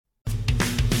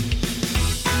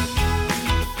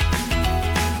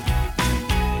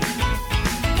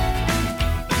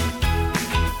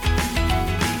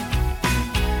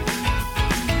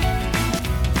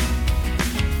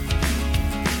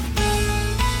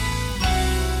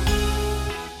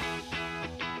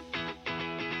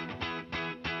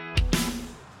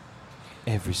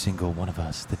every single one of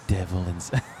us, the devil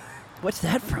inside. What's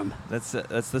that from? That's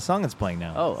the song that's playing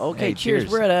now. Oh, okay. Hey,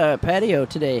 cheers. We're at a patio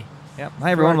today. Yep.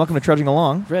 Hi, everyone. Welcome to Trudging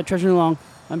Along. We're at Trudging Along.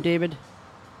 I'm David.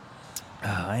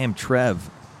 I am Trev.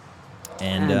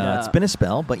 And it's been a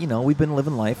spell, but, we've been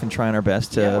living life and trying our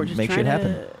best to make shit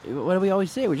happen. What do we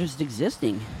always say? We're just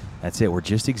existing. That's it. We're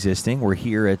just existing. We're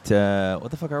here at, what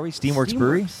the fuck are we? Steamworks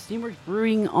Brewery? Steamworks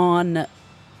Brewing on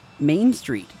Main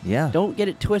Street. Yeah. Don't get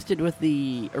it twisted with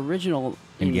the original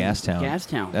in Gastown.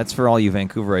 Gastown. That's for all you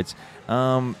Vancouverites.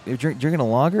 You're drinking a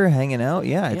lager, hanging out?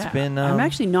 Yeah, it's been... I'm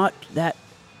actually not that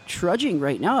trudging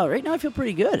right now. Right now I feel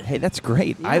pretty good. Hey, that's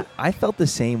great. Yeah. I felt the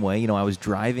same way. I was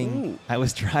driving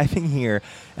here,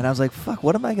 and I was like, fuck,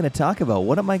 what am I going to talk about?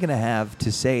 What am I going to have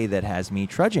to say that has me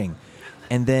trudging?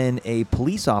 And then a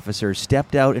police officer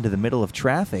stepped out into the middle of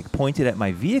traffic, pointed at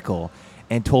my vehicle,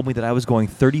 and told me that I was going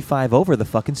 35 over the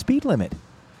fucking speed limit.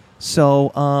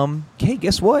 So, hey,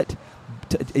 guess what?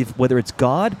 Whether it's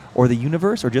God or the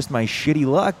universe or just my shitty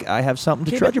luck, I have something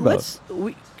to trudge about.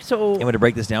 You want me to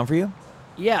break this down for you?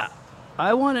 Yeah,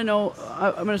 I want to know.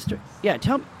 I'm gonna start. Yeah,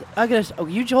 tell me.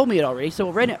 You told me it already.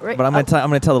 So right. But I'm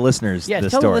gonna tell the listeners the tell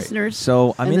story. The listeners.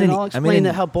 So I'll explain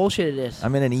how bullshit it is.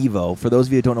 I'm in an Evo. For those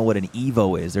of you that don't know what an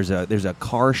Evo is, there's a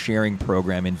car sharing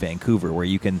program in Vancouver where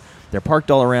they're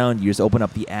parked all around. You just open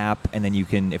up the app, and then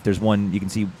if there's one, you can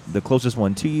see the closest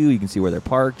one to you. You can see where they're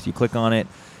parked. You click on it.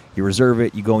 You reserve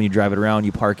it, you go and you drive it around,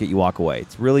 you park it, you walk away.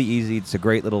 It's really easy. It's a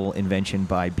great little invention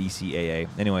by BCAA.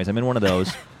 Anyways, I'm in one of those.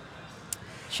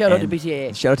 Shout out to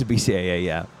BCAA. Shout out to BCAA,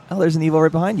 yeah. Oh, there's an Evo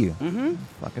right behind you. Mm-hmm.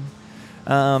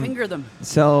 Fucking. Finger them.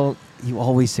 So you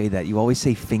always say that. You always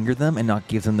say finger them and not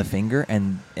give them the finger.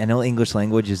 And I know English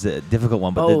language is a difficult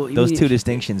one, but those two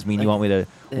distinctions mean you want me to...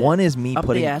 One is me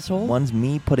putting... the asshole? One's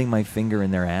me putting my finger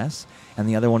in their ass, and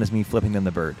the other one is me flipping them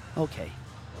the bird. Okay.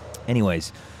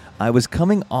 Anyways... I was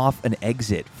coming off an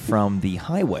exit from the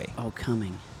highway. Oh,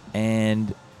 coming.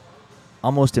 And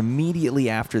almost immediately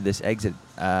after this exit,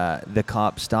 the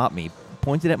cop stopped me,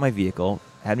 pointed at my vehicle,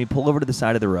 had me pull over to the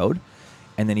side of the road,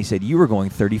 and then he said, "You were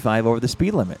going 35 over the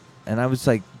speed limit." And I was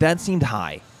like, that seemed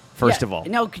high, first of all.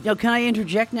 Now, can I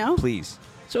interject now? Please.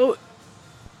 So,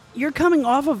 you're coming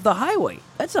off of the highway.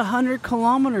 That's a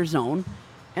 100-kilometer zone.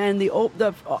 And the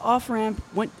off-ramp,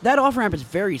 that off-ramp is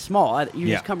very small. You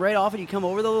just come right off it, you come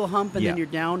over the little hump, and then you're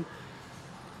down.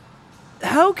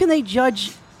 How can they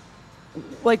judge,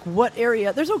 what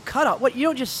area? There's no cutoff. You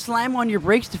don't just slam on your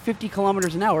brakes to 50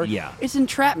 kilometers an hour. Yeah. It's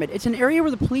entrapment. It's an area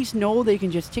where the police know they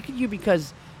can just ticket you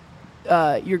because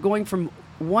you're going from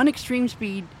one extreme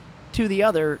speed to the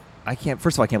other.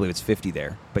 First of all, I can't believe it's 50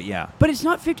 there, but yeah. But it's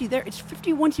not 50 there. It's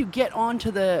 50 once you get onto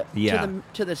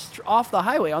off the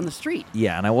highway on the street.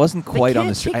 Yeah, and I wasn't quite on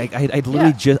the street. I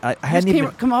literally I hadn't even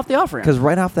come off the off ramp. Because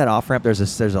right off that off ramp, there's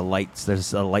a light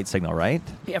signal, right?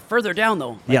 Yeah, further down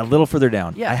though. Yeah, a little further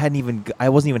down. Yeah. I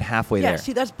wasn't even halfway there. Yeah,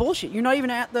 see, that's bullshit. You're not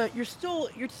even at you're still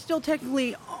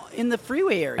technically in the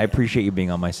freeway area. I appreciate you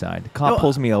being on my side. The cop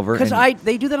pulls me over because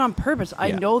they do that on purpose. I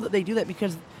know that they do that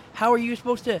because. How are you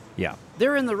supposed to? Yeah.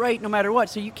 They're in the right no matter what,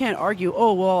 so you can't argue.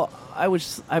 Oh well,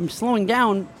 I'm slowing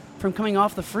down from coming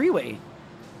off the freeway.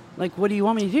 What do you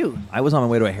want me to do? I was on my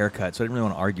way to a haircut, so I didn't really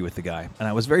want to argue with the guy, and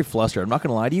I was very flustered. I'm not going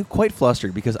to lie to you, quite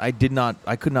flustered because I could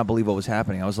not believe what was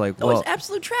happening. I was like, it's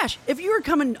absolute trash. If you were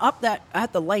coming up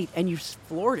at the light and you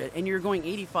floored it, and you're going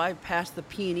 85 past the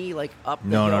P&E up the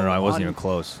hill. No, I wasn't even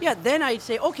close. Yeah, then I'd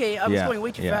say, okay, I was going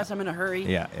way too fast. I'm in a hurry.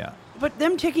 Yeah. But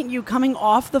them taking you coming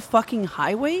off the fucking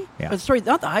highway, sorry,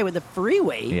 not the highway, the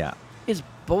freeway, is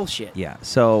bullshit. Yeah,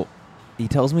 so he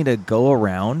tells me to go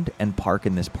around and park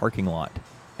in this parking lot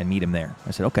and meet him there.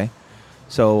 I said, okay.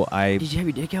 So Did you have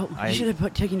your dick out? You should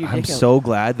have taken your dick out. I'm so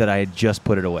glad that I had just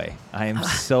put it away. I am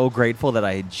so grateful that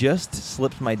I had just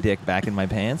slipped my dick back in my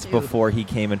pants before he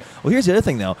came in. Well, here's the other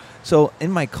thing, though. So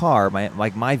in my car,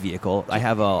 my vehicle, I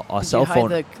have a cell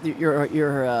phone.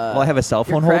 I have a cell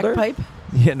phone holder. Crack pipe?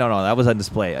 Yeah, no, that was on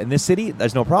display. In this city,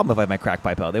 there's no problem if I have my crack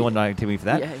pipe out. They wouldn't take me for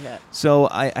that. Yeah. So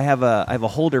I have a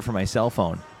holder for my cell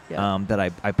phone that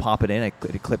I pop it in.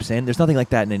 It clips in. There's nothing like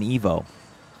that in an Evo.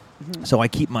 Mm-hmm. So I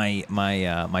keep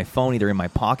my phone either in my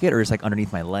pocket or just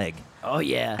underneath my leg. Oh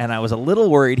yeah. And I was a little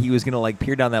worried he was gonna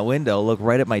peer down that window, look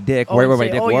right at my dick, right where my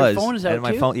dick was. Your phone is out and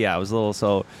my too? phone, yeah, I was a little.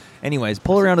 So, anyways,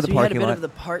 pull around to the parking lot. You had a bit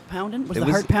of the heart pounding. Was the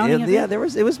heart pounding? Yeah, there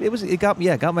was. It got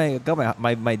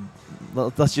my.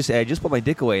 Let's just say I just put my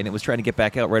dick away and it was trying to get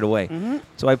back out right away. Mm-hmm.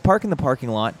 So I park in the parking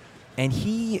lot, and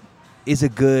he is a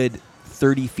good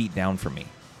 30 feet down from me,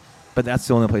 but that's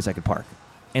the only place I could park.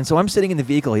 And so I'm sitting in the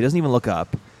vehicle. He doesn't even look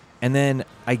up. And then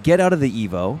I get out of the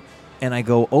Evo, and I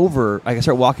go over. I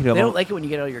start walking to him. They don't like it when you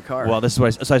get out of your car. Well, this is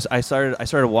what I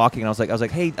started walking, and I was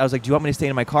like, hey, do you want me to stay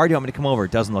in my car? Do you want me to come over?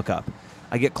 It doesn't look up.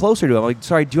 I get closer to him. I'm like,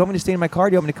 sorry, do you want me to stay in my car?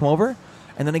 Do you want me to come over?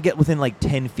 And then I get within like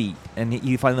 10 feet, and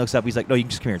he finally looks up. He's like, no, you can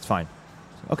just come here. It's fine.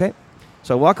 Okay.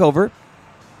 So I walk over,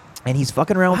 and he's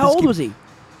fucking around. How old was he?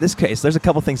 This case, there's a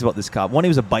couple things about this cop. One, he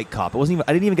was a bike cop. I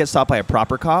didn't even get stopped by a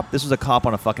proper cop. This was a cop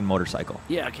on a fucking motorcycle.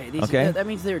 Yeah, okay. That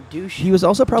means they're douche. He was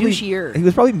also probably douchier. He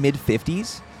was probably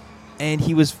mid-50s, and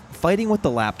he was fighting with the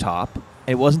laptop. And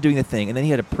it wasn't doing the thing, and then he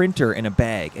had a printer in a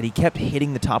bag, and he kept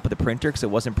hitting the top of the printer because it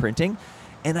wasn't printing.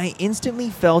 And I instantly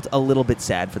felt a little bit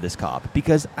sad for this cop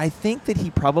because I think that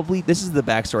he probably, this is the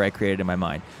backstory I created in my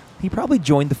mind. He probably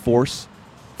joined the force,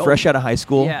 fresh out of high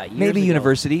school, maybe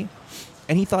university.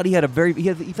 And he thought he had a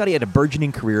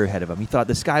burgeoning career ahead of him. He thought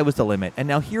the sky was the limit. And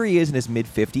now here he is in his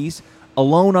mid-50s,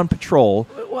 alone on patrol,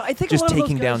 I think just a lot taking of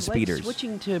those guys down speeders. Like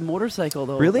switching to motorcycle,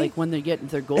 though. Really? Like when they get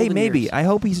into their golden Hey, maybe. years. I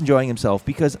hope he's enjoying himself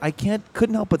because I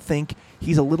couldn't help but think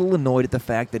he's a little annoyed at the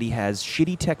fact that he has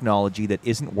shitty technology that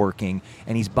isn't working,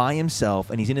 and he's by himself,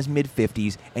 and he's in his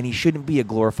mid-50s, and he shouldn't be a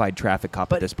glorified traffic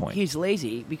cop at this point. He's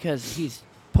lazy because he's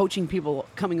poaching people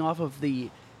coming off of the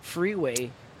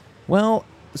freeway. Well,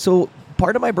 so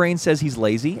part of my brain says he's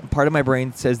lazy, and part of my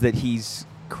brain says that he's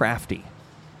crafty.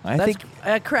 I think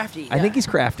crafty. I think he's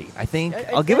crafty.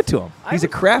 I'll give it to him. He's a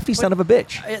crafty son of a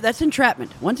bitch. That's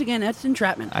entrapment. Once again, that's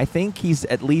entrapment. I think he's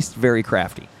at least very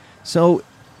crafty. So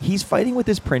he's fighting with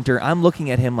this printer. I'm looking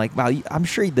at him like, wow, I'm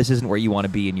sure this isn't where you want to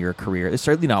be in your career. It's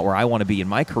certainly not where I want to be in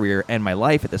my career and my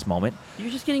life at this moment. You're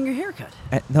just getting your hair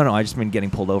cut. No, I just been getting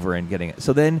pulled over and getting it.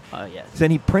 So then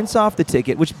he prints off the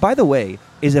ticket, which, by the way,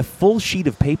 is a full sheet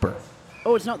of paper.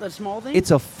 Oh, it's not that small thing?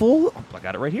 It's a full... I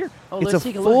got it right here. Oh, it's let's a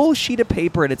take a full look. sheet of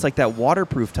paper, and it's like that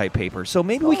waterproof type paper. So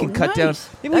maybe we can cut down...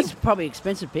 That's probably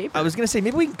expensive paper. I was going to say,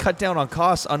 maybe we can cut down on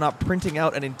costs on not printing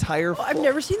out an entire... I've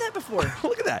never seen that before.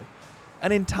 Look at that.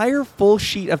 An entire full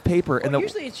sheet of paper.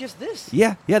 Usually it's just this.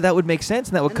 Yeah, that would make sense,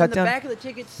 and that would cut down... the back of the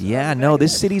tickets... Yeah, no,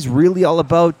 this city's really all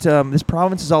about... this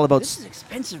province is all about... This is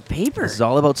expensive paper. This is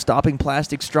all about stopping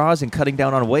plastic straws and cutting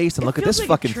down on waste, and look at this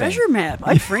fucking thing. It feels like a treasure map.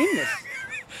 I'd frame this.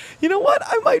 You know what?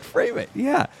 I might frame it.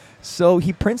 Yeah. So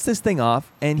he prints this thing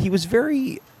off, and he was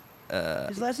very...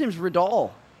 his last name's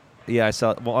Riddall. Yeah, I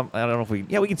saw... Well, I don't know if we...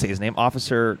 Yeah, we can say his name.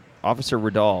 Officer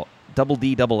Riddall. Double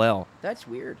D, double L. That's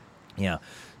weird. Yeah.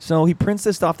 So he prints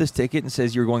this off this ticket and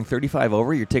says, you're going 35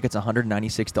 over. Your ticket's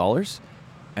 $196.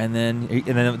 And then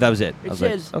that was it. It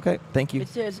says... Like, okay, thank you. It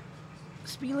says,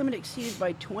 speed limit exceeded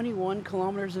by 21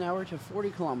 kilometers an hour to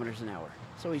 40 kilometers an hour.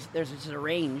 So there's a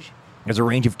range... There's a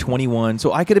range of 21.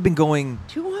 So I could have been going...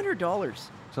 $200.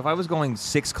 So if I was going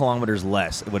 6 kilometers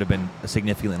less, it would have been a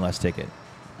significantly less ticket.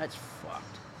 That's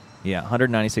fucked. Yeah,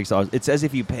 $196. It says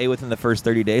if you pay within the first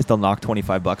 30 days, they'll knock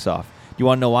 $25 off. Do you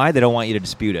want to know why? They don't want you to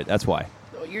dispute it. That's why.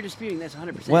 Oh, you're disputing this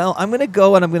 100%. Well, I'm going to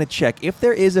go and I'm going to check. If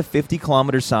there is a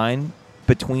 50-kilometer sign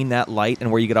between that light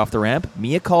and where you get off the ramp,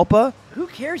 mea culpa. Who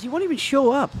cares? You won't even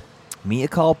show up. Mea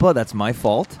culpa. That's my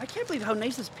fault. I can't believe how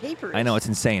nice this paper is. I know. It's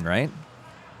insane, right?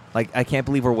 Like, I can't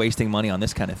believe we're wasting money on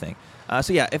this kind of thing.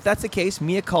 So, yeah, if that's the case,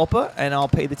 mea culpa, and I'll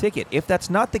pay the ticket. If that's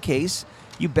not the case,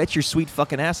 you bet your sweet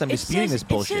fucking ass I'm disputing this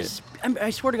bullshit. I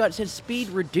swear to God, it says speed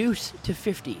reduce to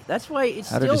 50. That's why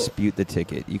it's How to dispute the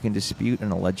ticket. You can dispute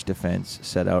an alleged offense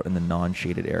set out in the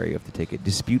non-shaded area of the ticket.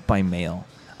 Dispute by mail.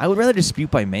 I would rather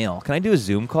dispute by mail. Can I do a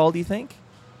Zoom call, do you think?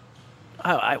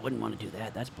 I wouldn't want to do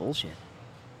that. That's bullshit.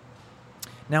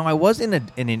 Now, I was in an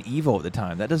Evo at the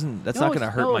time. That's not going to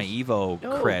hurt my Evo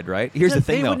cred, right? Here's the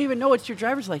thing, though. They wouldn't even know it's your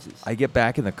driver's license. I get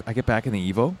back in the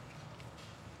Evo.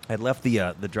 I left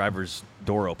the driver's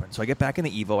door open. So I get back in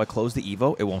the Evo. I close the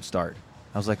Evo. It won't start.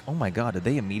 I was like, oh, my God. Did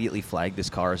they immediately flag this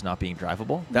car as not being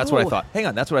drivable? That's what I thought. Hang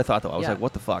on. That's what I thought, though. I was like,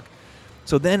 what the fuck?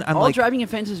 So then I'm all driving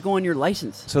offenses go on your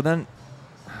license. So then...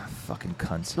 fucking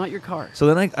cunts. It's not your car.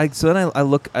 So then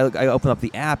I open up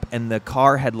the app, and the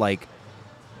car had, like...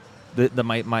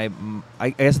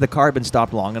 I guess the car had been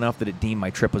stopped long enough that it deemed my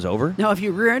trip was over. Now, if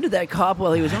you rear-ended that cop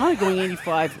while he was on going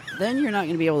 85, then you're not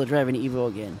going to be able to drive an Evo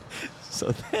again.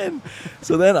 So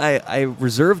then I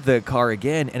reserved the car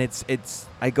again, and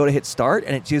I go to hit start,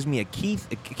 and it gives me a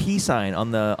key sign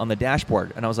on the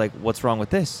dashboard, and I was like, what's wrong with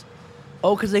this?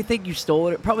 Oh, because they think you stole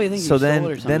it. Probably think you stole it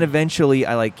or something. Then eventually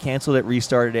I canceled it,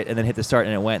 restarted it, and then hit the start,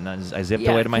 and it went, and I zipped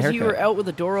away to my haircut. You were out with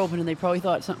the door open, and they probably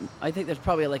thought something. I think there's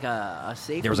probably like a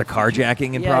safe. There was a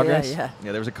carjacking in progress. Yeah,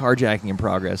 there was a carjacking in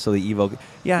progress. So the Evo.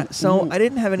 Yeah. So I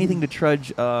didn't have anything to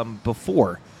trudge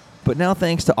before, but now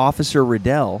thanks to Officer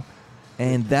Riddell,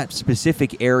 and that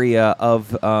specific area of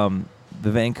the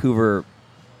Vancouver.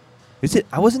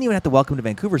 I wasn't even at the Welcome to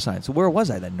Vancouver sign. So where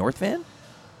was I then? North Van?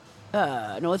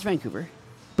 No, that's Vancouver.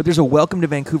 But there's a Welcome to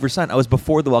Vancouver sign. I was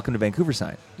before the Welcome to Vancouver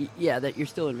sign. Yeah, that you're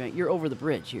still in Vancouver. You're over the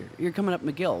bridge here. You're coming up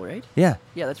McGill, right? Yeah.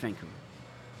 Yeah, that's Vancouver.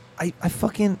 I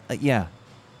fucking, yeah.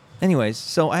 Anyways,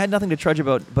 so I had nothing to trudge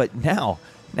about, but now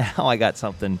I got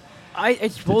something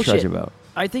It's to bullshit. trudge about.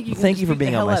 I think you can Thank you for speak the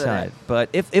being on hell my out of side. that. But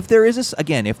if there is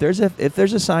if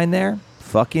there's a sign there,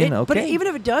 fucking okay. But even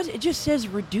if it does, it just says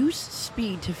reduce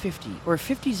speed to 50 or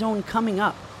 50 zone coming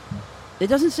up. It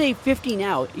doesn't say 50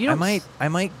 now. You don't I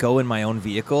might go in my own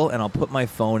vehicle and I'll put my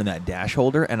phone in that dash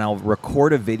holder and I'll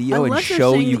record a video Unless and they're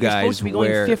show saying you that you're supposed guys to be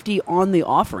where. going 50 on the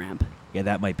off ramp. Yeah,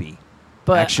 that might be.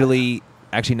 But actually,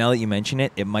 now that you mention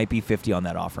it, it might be 50 on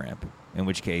that off ramp. In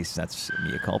which case, that's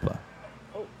mea culpa.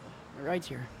 Oh, my ride's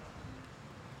here.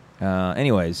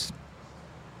 Anyways.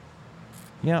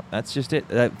 Yeah, that's just it.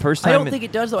 First time. I don't think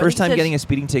it does though. First I think time it says, getting a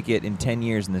speeding ticket in 10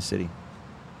 years in this city.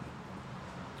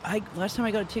 Last time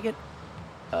I got a ticket.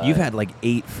 You've had like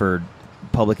 8 for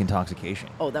public intoxication.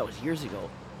 Oh, that was years ago.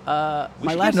 We My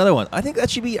should last get another one. I think that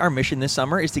should be our mission this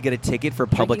summer: is to get a ticket for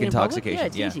public drinking in public?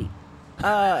 intoxication. Yeah, it's easy.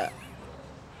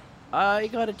 I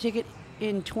got a ticket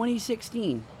in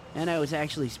 2016, and I was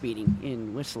actually speeding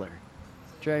in Whistler,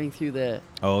 driving through the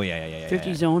Oh yeah.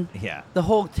 50 zone. Yeah. The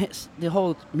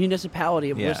whole municipality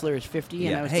of Yeah. Whistler is 50.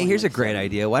 And I Yeah. was Hey, going here's a like great 70.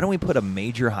 idea. Why don't we put a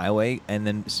major highway and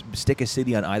then stick a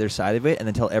city on either side of it, and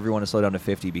then tell everyone to slow down to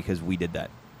 50 because we did that.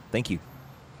 Thank you.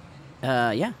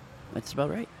 Yeah, that's about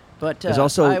right. But There's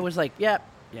also- I was like, yeah.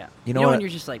 You know what? when you're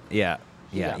just like, Yeah.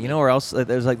 You Yeah. got You me. know where else?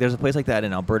 There's a place like that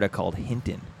in Alberta called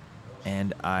Hinton,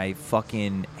 and I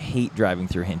fucking hate driving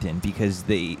through Hinton because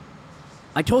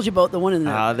I told you about the one in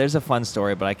the. there's a fun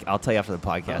story, but I'll tell you after the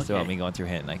podcast Okay. about me going through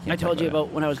Hinton. I can't. I talk told you it. about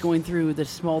when I was going through this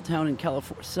small town in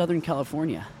Southern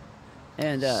California,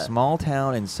 and small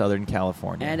town in Southern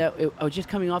California. and I was just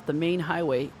coming off the main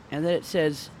highway, and then it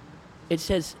says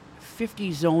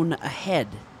 50 zone ahead.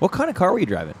 What kind of car were you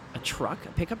driving? A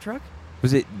pickup truck?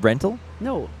 Was it rental?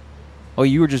 No. Oh,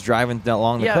 you were just driving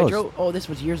along the Yeah, coast. I drove. Oh, this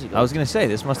was years ago. I was gonna say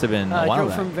this must have been a I while drove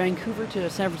back. from Vancouver to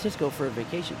San Francisco for a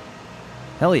vacation.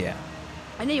 Hell yeah!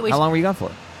 And anyways, How long were you gone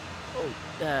for?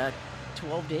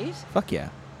 12 days. Fuck yeah!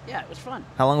 Yeah, it was fun.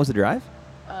 How long was the drive?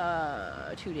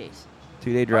 2 days.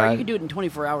 2-day Or drive. you can do it in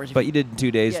 24 hours. if But you- you did in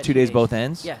 2 days. Yeah, 2 2 days days. both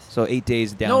ends. Yes. So 8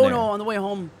 days down No, there. no. On the way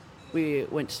home, we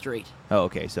went straight. Oh,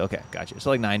 okay. So gotcha. So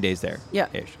like 9 days there. Yeah.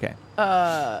 Ish. Okay.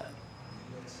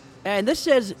 And this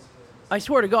says, I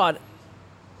swear to God,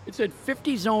 it said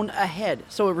 50 zone ahead.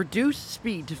 So it reduced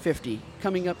speed to 50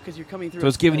 coming up because you're coming through. So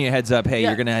it's giving you a heads up. Hey, Yeah.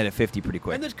 you're gonna head at 50 pretty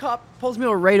quick. And this cop pulls me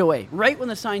over right away, right when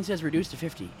the sign says reduce to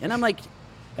 50. And I'm like,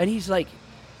 and he's like,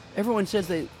 everyone says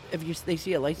that if they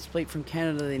see a license plate from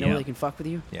Canada, they know Yeah. they can fuck with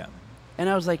you. Yeah. And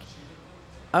I was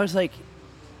like,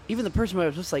 even the person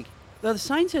was just like, the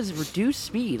sign says reduce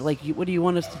speed. Like, what do you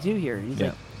want us to do here? And he's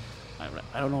Yeah. like,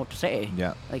 I don't know what to say.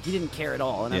 Yeah. Like, he didn't care at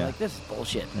all. And Yeah. I'm like, this is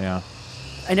bullshit. Yeah.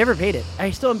 I never paid it. I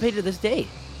still haven't paid it to this day.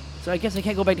 So I guess I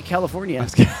can't go back to California. I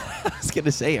was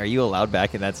gonna say, are you allowed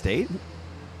back in that state?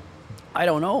 I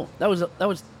don't know. That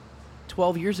was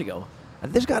 12 years ago.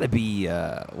 There's got to be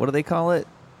what do they call it?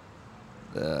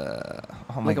 Oh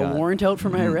my Like God. a warrant out for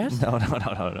my arrest?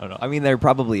 No. I mean, there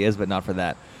probably is, but not for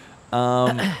that.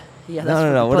 Yeah, that's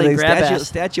No. What are playing they? grab ass.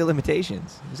 Statute of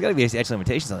limitations. There's got to be a statute of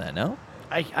limitations on that, no?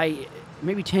 I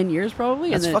maybe 10 years probably.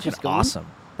 That's and then it's fucking just gone. awesome.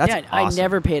 That's yeah, awesome. I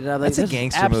never paid it. I was like, That's a this is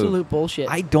gangster move. absolute bullshit.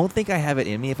 I don't think I have it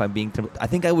in me if I'm being. I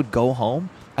think I would go home.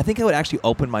 I think I would actually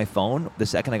open my phone the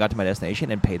second I got to my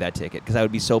destination and pay that ticket because I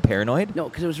would be so paranoid. No,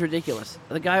 because it was ridiculous.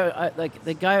 The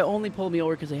guy only pulled me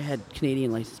over because I had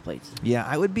Canadian license plates. Yeah,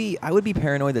 I would be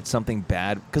paranoid that something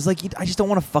bad because I just don't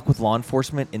want to fuck with law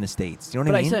enforcement in the States. Do you know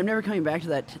what But I mean? I said I'm never coming back to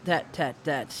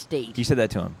that state. You said that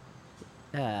to him.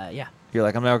 Yeah. You're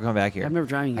like, I'm never coming back here. I'm never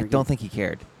driving here I don't again. think he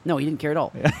cared. No, he didn't care at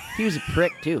all. He was a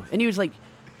prick too, and he was like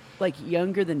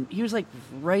younger than he was like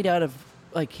right out of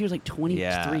he was like 23.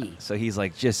 Yeah. So he's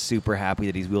like just super happy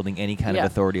that he's wielding any kind Yeah.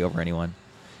 of authority over anyone.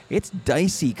 It's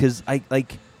dicey because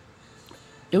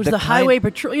It was the the kind- highway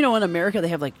patrol. You know, in America they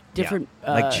have like different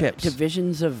like chips.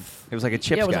 divisions of. It was like a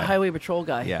chips Yeah, it was guy. a highway patrol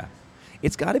guy. Yeah.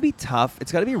 It's got to be tough.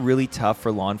 It's got to be really tough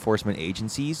for law enforcement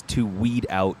agencies to weed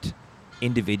out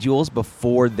individuals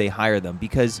before they hire them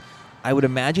because I would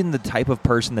imagine the type of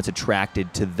person that's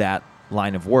attracted to that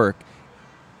line of work,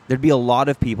 there'd be a lot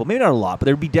of people, maybe not a lot, but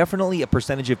there'd be definitely a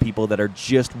percentage of people that are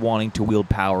just wanting to wield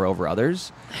power over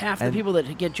others. Half the And- people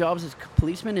that get jobs as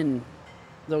policemen in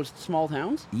those small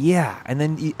towns. Yeah, and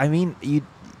then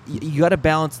you got to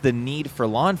balance the need for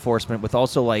law enforcement with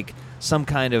also like some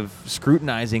kind of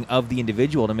scrutinizing of the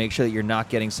individual to make sure that you're not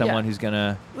getting someone who's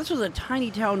gonna. This was a tiny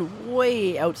town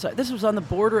way outside. This was on the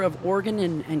border of Oregon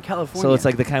and California. So it's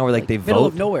like the kind where like they middle vote.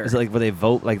 Of nowhere. Is it like where they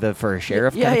vote like for a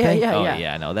sheriff? Yeah, kind of thing?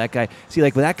 yeah. No, that guy. See,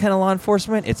 like with that kind of law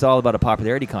enforcement, it's all about a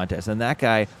popularity contest. And that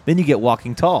guy, then you get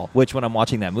Walking Tall, which when I'm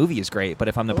watching that movie is great. But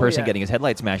if I'm the person getting his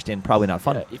headlights smashed in, probably not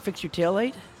fun. You fix your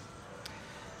taillight.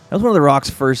 That was one of The Rock's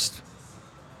first.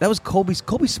 That was Colby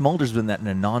Smulders doing that in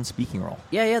a non-speaking role.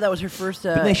 Yeah, that was her first.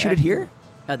 Didn't they shoot it here?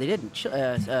 They didn't.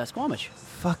 Squamish.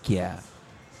 Fuck yeah.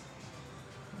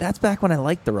 That's back when I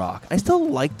liked The Rock. I still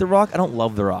like The Rock. I don't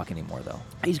love The Rock anymore, though.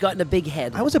 He's gotten a big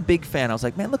head. I was a big fan. I was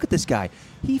like, man, look at this guy.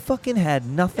 He fucking had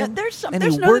nothing. Yeah, there's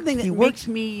another thing that makes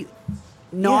me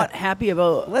not happy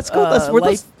about. Let's go.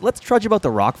 Let's trudge about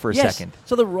The Rock for a second.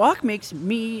 So The Rock makes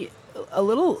me a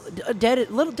little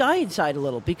die inside a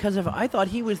little because I thought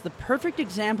he was the perfect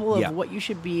example of what you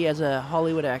should be as a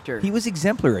Hollywood actor. He was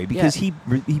exemplary because he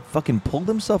fucking pulled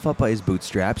himself up by his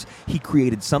bootstraps. He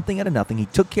created something out of nothing. He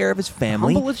took care of his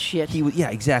family. Humble as shit.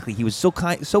 Exactly. He was so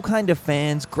kind to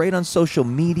fans. Great on social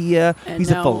media.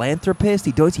 He's a philanthropist.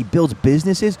 He builds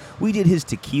businesses. We did his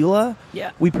tequila.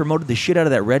 Yeah. We promoted the shit out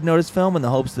of that Red Notice film in the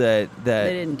hopes that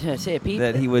they didn't say a peep.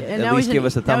 That he would at least give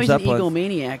us a thumbs up. Now he's an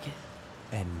egomaniac.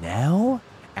 And now,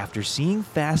 after seeing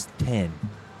Fast 10,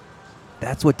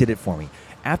 that's what did it for me.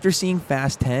 After seeing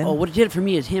Fast 10... Oh, what it did for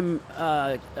me is him...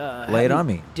 lay it on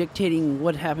me. Dictating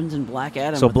what happens in Black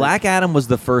Adam. So Black Adam was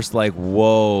the first, like,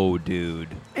 whoa, dude.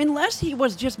 Unless he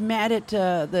was just mad at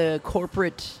the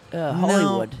corporate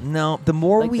Hollywood. No, the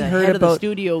more we heard head about... of the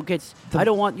studio gets... I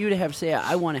don't want you to have say,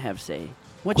 I want to have say.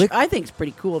 Which I think is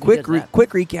pretty cool. Quick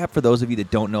recap for those of you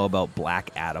that don't know about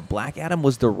Black Adam. Black Adam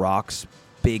was The Rock's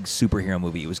big superhero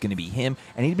movie. It was going to be him,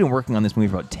 and he'd been working on this movie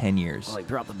for about 10 years. Well, he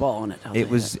dropped the ball on it.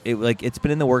 It's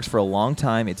been in the works for a long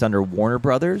time. It's under Warner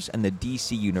Brothers and the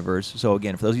DC universe. So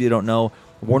again, for those of you that don't know,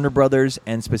 Warner Brothers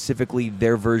and specifically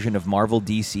their version of Marvel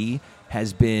DC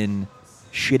has been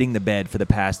shitting the bed for the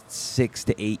past 6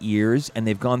 to 8 years, and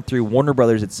they've gone through, Warner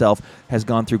Brothers itself has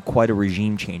gone through quite a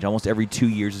regime change. Almost every 2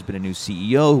 years has been a new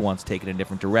CEO who wants to take it in a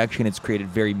different direction. It's created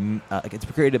it's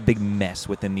created a big mess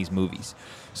within these movies.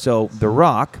 So The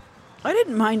Rock, I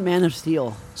didn't mind Man of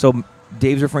Steel. So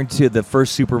Dave's referring to the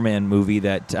first Superman movie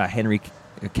that Henry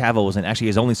Cavill was in. Actually,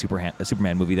 his only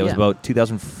Superman movie. That was about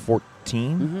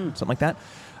 2014, something like that.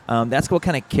 That's what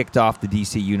kind of kicked off the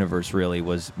DC universe. Really,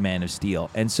 was Man of Steel,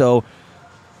 and so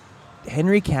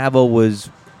Henry Cavill was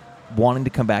wanting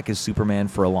to come back as Superman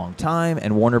for a long time,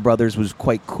 and Warner Brothers was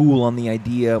quite cool on the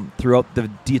idea. Throughout the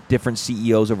different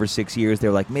CEOs over 6 years, they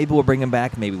were like, maybe we'll bring him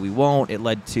back, maybe we won't. It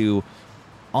led to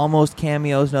almost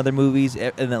cameos in other movies,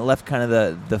 and then left kind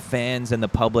of the fans and the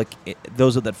public,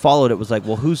 those that followed it, was like,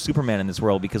 well, who's Superman in this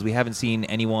world? Because we haven't seen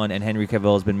anyone, and Henry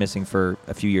Cavill has been missing for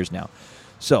a few years now.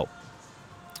 So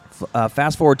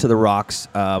fast forward to The Rock's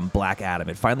Black Adam.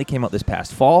 It finally came out this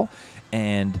past fall,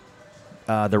 and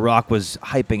The Rock was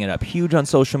hyping it up huge on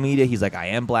social media. He's like, I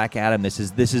am Black Adam. This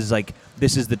is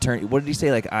the turn. What did he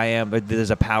say? Like,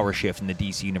 there's a power shift in the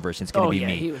DC universe. It's going to be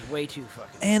me. He was way too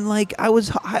fucking. And like, I was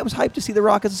hyped to see The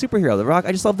Rock as a superhero. The Rock,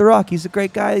 I just love The Rock. He's a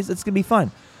great guy. It's going to be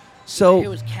fun. So it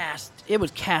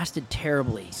was casted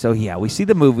terribly. So yeah, we see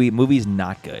the movie. Movie's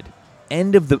not good.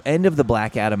 End of the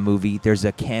Black Adam movie, there's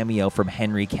a cameo from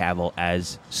Henry Cavill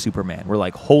as Superman. We're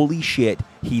like, holy shit,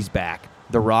 he's back.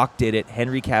 The Rock did it.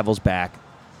 Henry Cavill's back.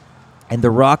 And The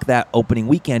Rock that opening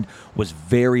weekend was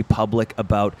very public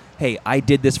about, hey, I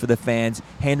did this for the fans.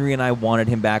 Henry and I wanted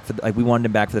him back we wanted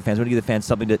him back for the fans. We want to give the fans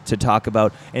something to talk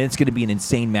about, and it's going to be an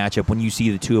insane matchup when you see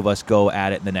the two of us go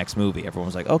at it in the next movie. Everyone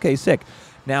was like, okay, sick.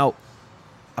 Now,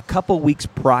 a couple weeks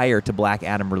prior to Black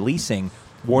Adam releasing,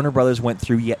 Warner Brothers went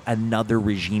through yet another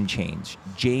regime change.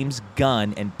 James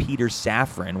Gunn and Peter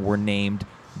Safran were named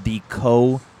the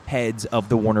co-heads of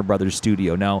the Warner Brothers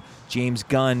studio. Now, James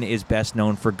Gunn is best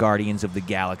known for Guardians of the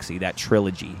Galaxy, that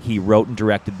trilogy. He wrote and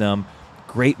directed them.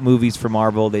 Great movies for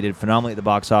Marvel. They did phenomenally at the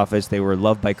box office. They were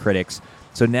loved by critics.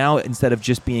 So now, instead of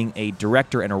just being a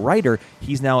director and a writer,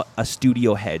 he's now a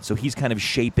studio head. So he's kind of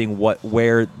shaping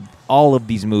where all of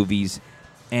these movies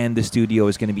and the studio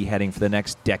is going to be heading for the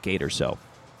next decade or so.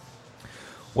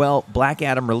 Well, Black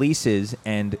Adam releases,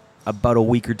 and about a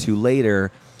week or two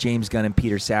later, James Gunn and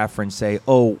Peter Safran say,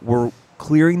 oh, we're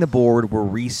clearing the board, we're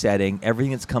resetting,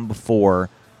 everything that's come before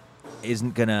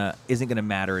isn't gonna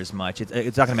matter as much.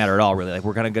 It's not gonna matter at all, really. Like,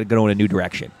 we're gonna go in a new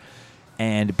direction.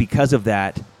 And because of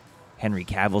that, Henry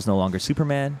Cavill's no longer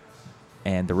Superman,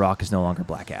 and The Rock is no longer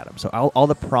Black Adam. So all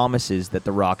the promises that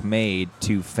The Rock made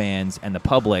to fans and the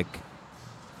public,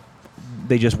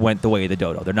 just went the way of the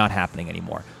dodo. They're not happening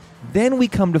anymore. Then we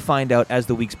come to find out as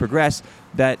the weeks progress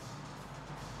that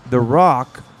The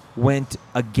Rock went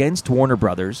against Warner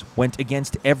Brothers, went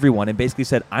against everyone, and basically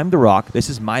said, I'm The Rock, this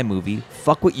is my movie,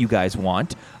 fuck what you guys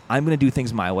want, I'm going to do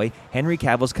things my way. Henry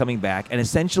Cavill's coming back, and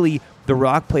essentially The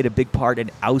Rock played a big part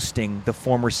in ousting the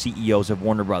former CEOs of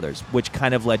Warner Brothers, which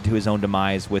kind of led to his own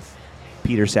demise with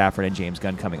Peter Safran and James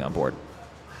Gunn coming on board.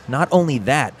 Not only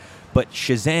that, but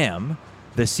Shazam,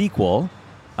 the sequel,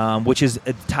 which is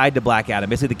tied to Black Adam.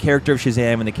 Basically, the character of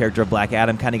Shazam and the character of Black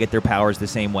Adam kind of get their powers the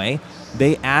same way.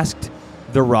 They asked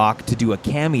The Rock to do a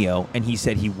cameo, and he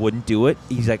said he wouldn't do it.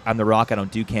 He's like, I'm The Rock, I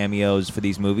don't do cameos for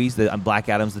these movies. I'm Black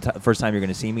Adam's the first time you're going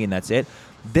to see me, and that's it.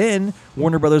 Then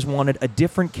Warner Brothers wanted a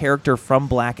different character from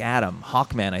Black Adam,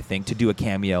 Hawkman, I think, to do a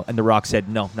cameo, and The Rock said,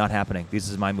 no, not happening. This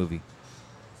is my movie.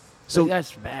 So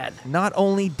that's bad. Not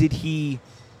only did he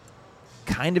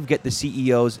kind of get the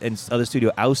CEOs and other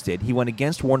studio ousted, he went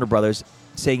against Warner Brothers,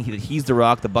 saying that he's The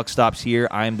Rock, the buck stops here,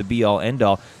 I am the be-all,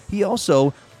 end-all. He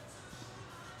also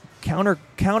counter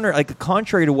like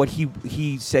contrary to what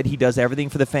he said he does everything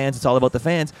for the fans, it's all about the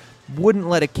fans, wouldn't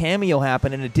let a cameo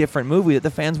happen in a different movie that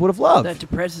the fans would have loved. That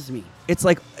depresses me. It's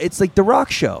like The Rock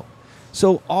show.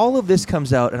 So all of this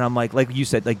comes out, and I'm like you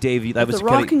said, like Dave, that if was The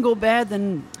Rock can go bad,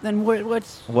 then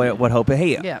what hope?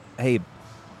 Hey,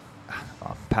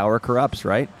 power corrupts,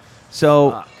 right?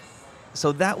 So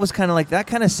that was kind of like, that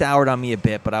kind of soured on me a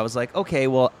bit, but I was like, okay,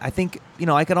 well, I think,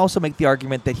 I can also make the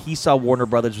argument that he saw Warner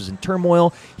Brothers was in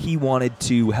turmoil. He wanted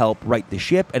to help right the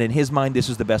ship, and in his mind, this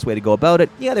was the best way to go about it.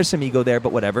 Yeah, there's some ego there,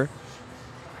 but whatever.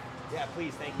 Yeah,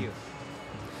 please, thank you.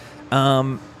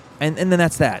 And then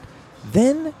that's that.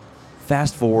 Then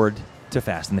fast forward to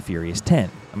Fast and the Furious 10.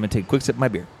 I'm going to take a quick sip of my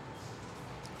beer.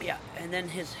 Yeah, and then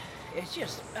it's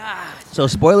just, So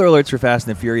spoiler alerts for Fast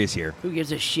and the Furious here. Who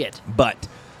gives a shit? But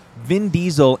Vin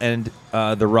Diesel and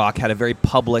The Rock had a very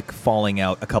public falling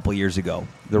out a couple years ago.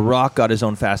 The Rock got his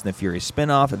own Fast and the Furious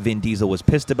spinoff. Vin Diesel was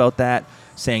pissed about that,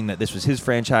 saying that this was his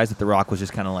franchise, that The Rock was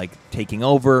just kind of like taking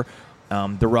over.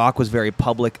 The Rock was very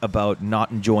public about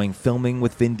not enjoying filming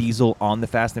with Vin Diesel on the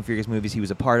Fast and Furious movies he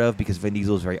was a part of, because Vin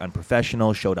Diesel was very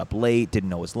unprofessional, showed up late, didn't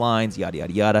know his lines, yada,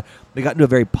 yada, yada. They got into a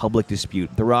very public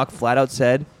dispute. The Rock flat out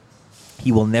said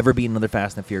he will never be in another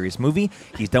Fast and Furious movie.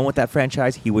 He's done with that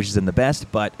franchise. He wishes them the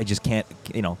best, but I just can't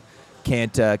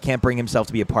bring himself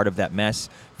to be a part of that mess.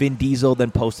 Vin Diesel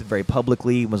then posted very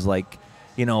publicly, was like,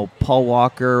 Paul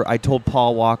Walker. I told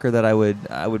Paul Walker that I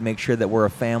would make sure that we're a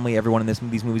family. Everyone in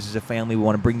these movies is a family. We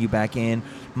want to bring you back in.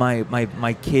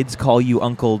 My kids call you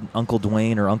Uncle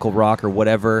Dwayne or Uncle Rock or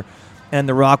whatever. And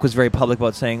The Rock was very public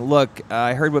about saying, look,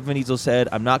 I heard what Vin Diesel said.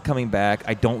 I'm not coming back.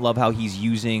 I don't love how he's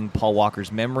using Paul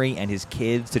Walker's memory and his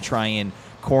kids to try and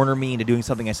corner me into doing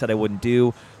something I said I wouldn't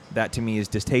do. That to me is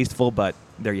distasteful, but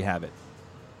there you have it.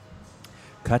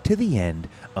 Cut to the end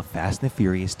of Fast and the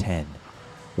Furious 10.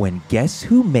 When guess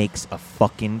who makes a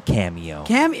fucking cameo?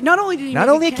 Not only did he not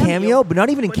make only a cameo, but not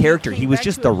even in character. He was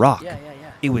just The Rock. Yeah.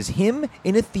 It was him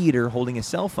in a theater holding a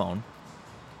cell phone.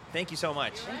 Thank you so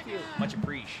much. Thank you. Much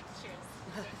appreciated.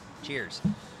 Cheers.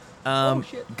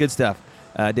 Shit. Good stuff.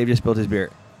 Dave just spilled his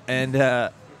beer. And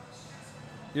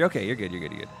you're okay. You're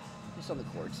good. Just on the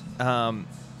cords.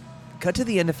 Cut to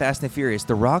the end of Fast and the Furious.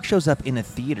 The Rock shows up in a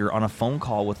theater on a phone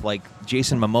call with, like,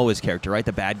 Jason Momoa's character, right?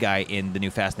 The bad guy in the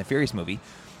new Fast and the Furious movie.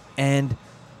 And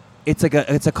it's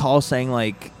a call saying,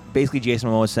 like, basically Jason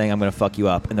Momoa is saying, I'm going to fuck you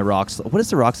up. And The Rock's, what does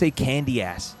The Rock say? Candy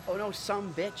ass. Oh, no,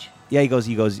 some bitch. Yeah, he goes,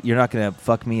 you're not going to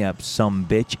fuck me up, some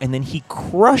bitch. And then he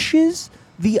crushes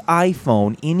the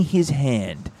iPhone in his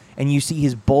hand. And you see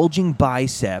his bulging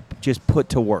bicep just put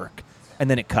to work. And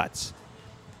then it cuts.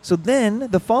 So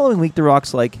then, the following week, The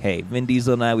Rock's like, hey, Vin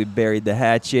Diesel and I, we buried the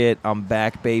hatchet. I'm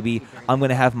back, baby. I'm going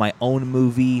to have my own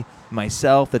movie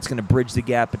myself that's going to bridge the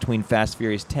gap between Fast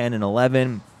Furious 10 and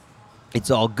 11. It's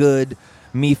all good.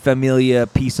 Mi familia,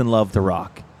 peace and love, The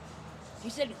Rock.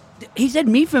 He said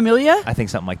mi familia? I think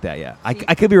something like that, yeah. I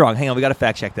could be wrong. Hang on, we got to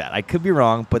fact check that. I could be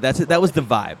wrong, but that's it. That was the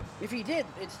vibe. If he did,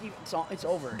 it's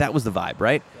over. That was the vibe,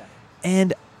 right? Yeah.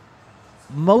 And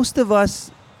most of us,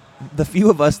 the few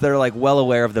of us that are like well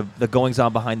aware of the goings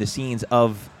on behind the scenes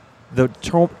of the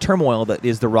turmoil that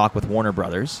is The Rock with Warner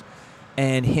Brothers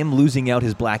and him losing out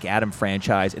his Black Adam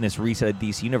franchise in this reset of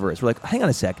DC Universe. We're like, hang on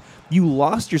a sec. You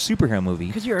lost your superhero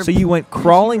movie, so you went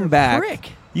crawling back.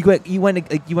 Prick. You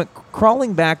went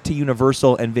crawling back to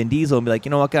Universal and Vin Diesel and be like,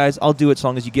 you know what, guys, I'll do it as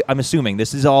long as you get. I'm assuming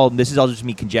this is all just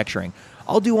me conjecturing.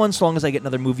 I'll do one so long as I get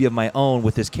another movie of my own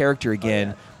with this character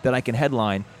again that I can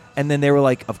headline. And then they were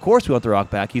like, of course we want The Rock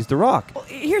back. He's The Rock. Well,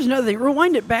 here's another thing.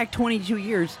 Rewind it back 22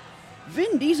 years.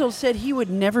 Vin Diesel said he would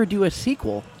never do a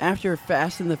sequel after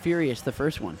Fast and the Furious, the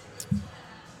first one.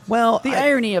 Well, The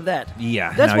irony of that.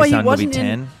 Yeah, That's now why he's he on wasn't movie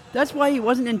in. 10. That's why he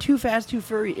wasn't in Too Fast, Too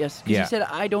Furious. Because Yeah. he said,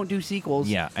 "I don't do sequels."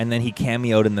 Yeah, and then he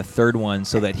cameoed in the third one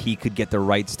so that he could get the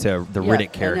rights to the Yeah,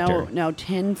 Riddick character. And now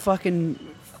 10 fucking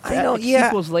yeah.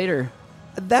 sequels later.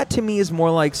 That to me is more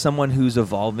like someone who's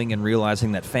evolving and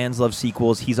realizing that fans love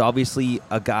sequels. He's obviously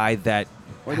a guy that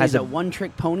Or has he's a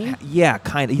one-trick pony. Yeah,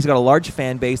 kind of. He's got a large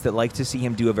fan base that likes to see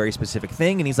him do a very specific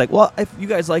thing, and he's like, well, if you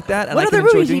guys like that, and What I other can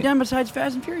enjoy movies he doing done besides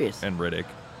Fast and Furious? and Riddick.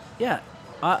 Yeah.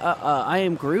 I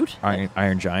Am Groot.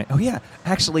 Iron Giant. Oh, yeah.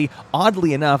 Actually,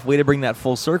 oddly enough, way to bring that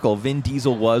full circle, Vin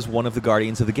Diesel was one of the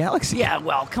Guardians of the Galaxy. Yeah,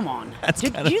 well, come on. That's Do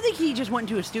kinda- you think he just went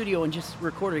into a studio and just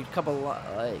recorded a couple,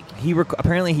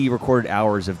 Apparently he recorded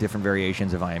hours of different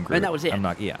variations of I Am Groot. And that was it? I'm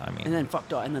not, yeah, I mean. and then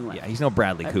fucked off, and then left? Yeah, he's no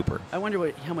Bradley Cooper. I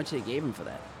wonder how much they gave him for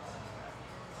that.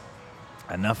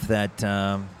 Enough that,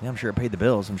 I'm sure it paid the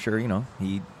bills. I'm sure,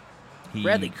 he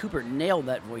Bradley Cooper nailed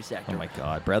that voice actor. Oh, my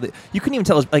God. Bradley. You couldn't even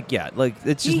tell us,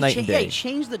 it's just night and day. He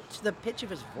changed the pitch of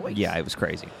his voice. Yeah, it was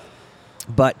crazy.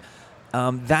 But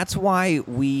that's why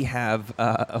we have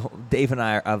Dave and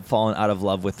I have fallen out of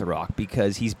love with The Rock,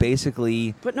 because he's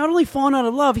basically. But not only fallen out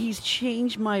of love, he's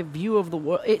changed my view of the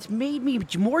world. It's made me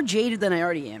more jaded than I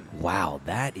already am. Wow,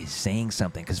 that is saying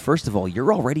something. Because first of all,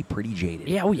 you're already pretty jaded.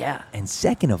 Yeah, oh yeah. And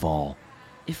second of all,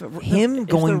 If The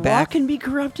going back, Rock can be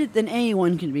corrupted, then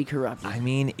anyone can be corrupted. I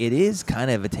mean, it is kind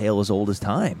of a tale as old as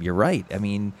time. You're right. I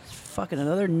mean, fucking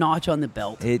another notch on the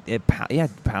belt.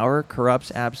 Power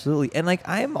corrupts absolutely. And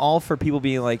I am all for people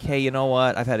being like, hey, you know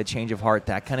what? I've had a change of heart,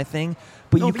 that kind of thing.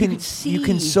 But you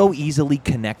can so easily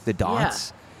connect the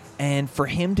dots. Yeah. And for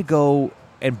him to go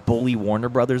and bully Warner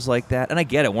Brothers like that, and I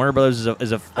get it. Warner Brothers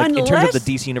is a in terms of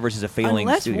the DC universe, is a failing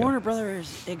studio. Unless Warner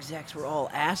Brothers execs were all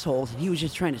assholes and he was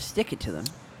just trying to stick it to them.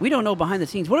 We don't know behind the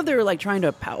scenes. What if they were trying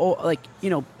to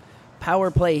power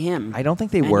play him? I don't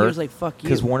think they and were. He was like, fuck you.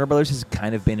 Because Warner Brothers has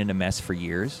kind of been in a mess for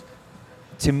years.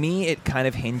 To me, it kind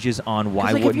of hinges on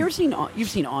why. Have you ever seen? You've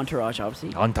seen Entourage,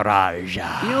 obviously. Entourage.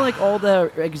 All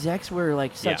the execs were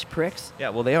such pricks. Yeah,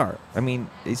 well, they are. I mean,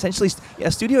 essentially,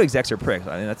 studio execs are pricks.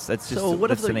 I mean, that's just so.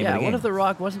 What if the name of the game. What if The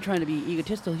Rock wasn't trying to be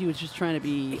egotistical? He was just trying to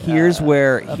be. Here's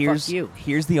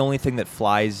here's the only thing that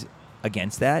flies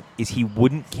against that is he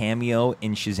wouldn't cameo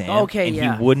in Shazam. Okay, and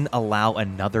yeah. he wouldn't allow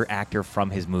another actor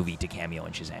from his movie to cameo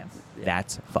in Shazam. Yeah.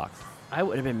 That's fucked. I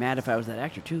would have been mad if I was that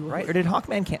actor too. Right? Or did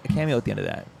Hawkman cameo at the end of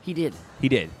that? He did. He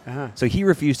did. Uh-huh. So he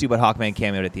refused to, but Hawkman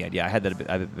cameoed at the end. Yeah, I had that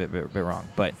a bit wrong,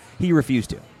 but he refused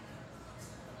to.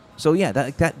 So yeah,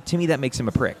 that to me that makes him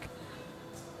a prick.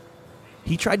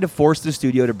 He tried to force the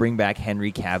studio to bring back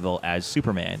Henry Cavill as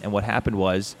Superman, and what happened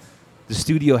was the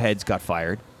studio heads got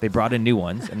fired. They brought in new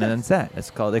ones, and then that's that.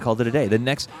 They called it a day. The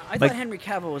next, I thought Henry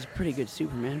Cavill was a pretty good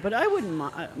Superman, but I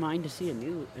wouldn't mind to see a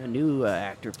new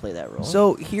actor play that role.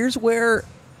 So here's where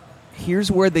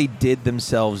they did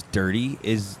themselves dirty.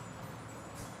 Is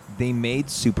they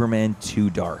made Superman too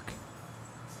dark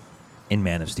in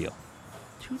Man of Steel.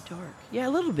 Too dark? Yeah, a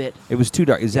little bit. It was too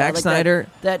dark. Zack Snyder.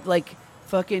 That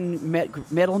fucking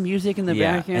metal music in the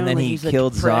background. And then he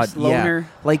killed Zod. Loner.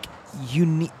 Yeah,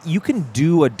 you can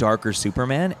do a darker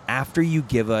Superman after you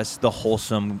give us the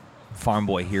wholesome farm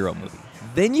boy hero movie.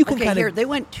 Then you can they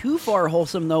went too far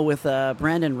wholesome though with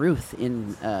Brandon Routh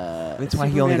in. That's why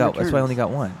he only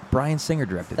got one. Bryan Singer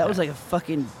directed that. That was like a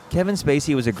fucking. Kevin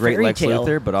Spacey was a great Lex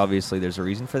Luthor, but obviously there's a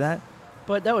reason for that.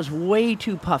 But that was way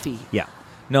too puffy. Yeah,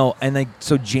 no, and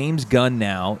so James Gunn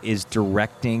now is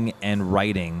directing and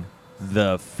writing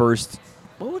the first.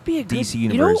 What would be a good DC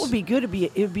universe? You know what would be good?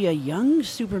 It would be a young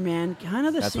Superman, kind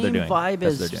of the same vibe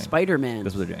as Spider-Man.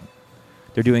 That's what they're doing.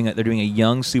 They're doing a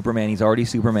young Superman. He's already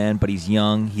Superman, but he's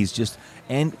young. He's just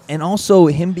and also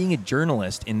him being a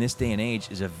journalist in this day and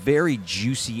age is a very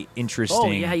juicy, interesting.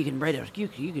 Oh yeah, you can write you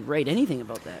could write anything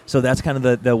about that. So that's kind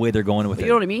of the way they're going with it. You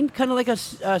know what I mean? Kind of like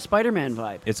a Spider-Man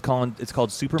vibe. It's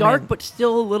called Superman. Dark, but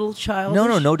still a little childish.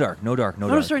 No dark.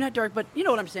 No, sorry, not dark, but you know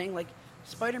what I'm saying. Like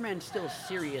Spider-Man's still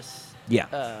serious.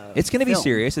 Yeah, it's going to be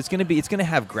serious. It's going to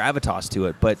have gravitas to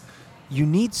it, but you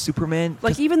need Superman.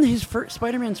 Like even his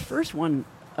Spider-Man's first one,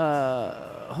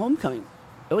 Homecoming,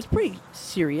 it was pretty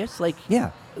serious. Like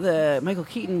the Michael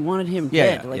Keaton wanted him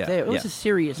dead. It was a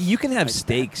serious. You can have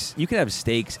stakes. You can have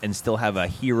stakes and still have a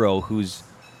hero who's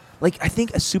like I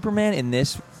think a Superman in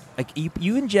this. Like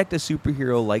you inject a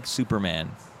superhero like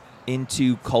Superman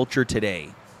into culture today.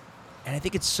 And I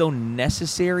think it's so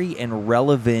necessary and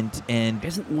relevant, and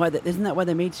isn't that why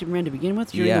they made Superman to begin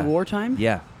with during the wartime?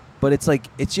 Yeah, but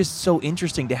it's just so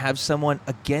interesting to have someone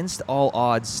against all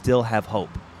odds still have hope.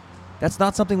 That's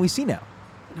not something we see now.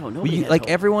 No, nobody has like hope.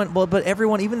 everyone. Well, but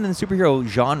everyone, even in the superhero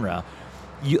genre,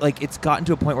 it's gotten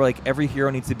to a point where like every hero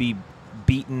needs to be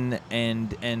beaten and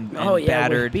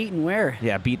battered. Beaten where?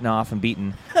 Yeah, beaten off and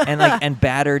beaten and like and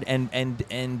battered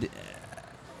and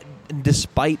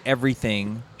despite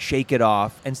everything, shake it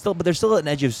off but there's still an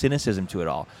edge of cynicism to it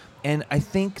all. And I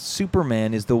think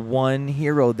Superman is the one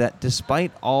hero that,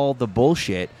 despite all the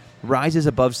bullshit, rises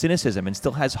above cynicism and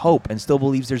still has hope and still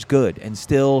believes there's good and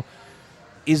still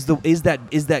is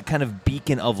that kind of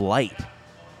beacon of light.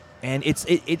 And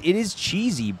it is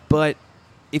cheesy, but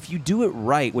if you do it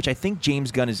right, which I think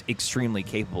James Gunn is extremely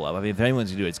capable of. I mean, if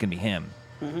anyone's going to do it, it's going to be him.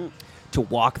 Mm-hmm. To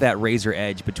walk that razor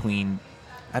edge between,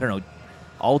 I don't know,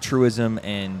 altruism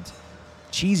and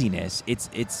cheesiness.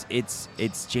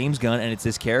 It's James Gunn and it's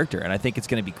this character, and I think it's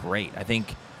going to be great. I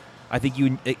think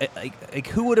you like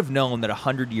who would have known that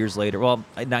 100 years later,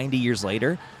 90 years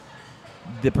later,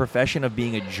 the profession of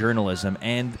being a journalism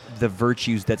and the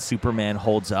virtues that Superman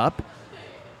holds up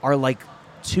are like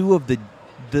two of the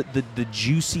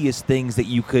juiciest things that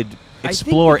you could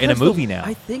explore in a movie now.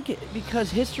 I think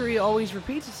because history always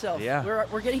repeats itself. Yeah.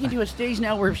 We're getting into a stage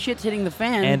now where shit's hitting the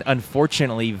fan. And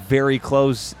unfortunately, very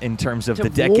close in terms of to the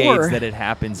decades war. that it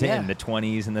happens in, the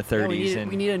 20s and the 30s.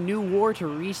 We need a new war to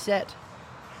reset.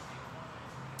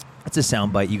 That's a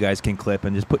soundbite you guys can clip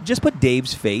and just put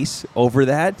Dave's face over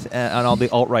that on all the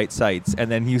alt-right sites,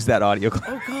 and then use that audio clip.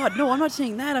 Oh God, no! I'm not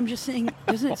saying that. I'm just saying,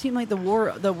 doesn't it seem like the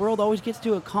world always gets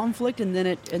to a conflict, and then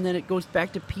it goes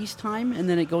back to peacetime, and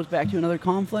then it goes back to another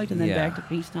conflict, and then back to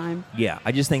peacetime? Yeah,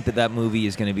 I just think that movie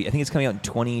is going to be. I think it's coming out in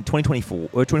 2024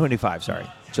 or 2025. Sorry,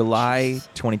 July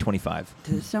 2025.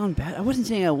 Does it sound bad? I wasn't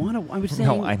saying I want to. I was saying.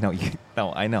 No, I know.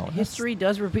 I know. History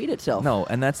does repeat itself. No,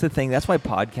 and that's the thing. That's why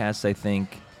podcasts, I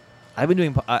think. I've been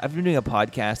doing a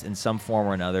podcast in some form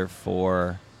or another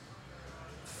for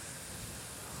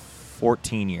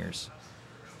 14 years.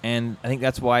 And I think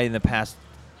that's why in the past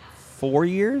 4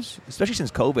 years, especially since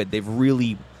COVID, they've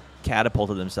really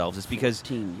catapulted themselves. It's because...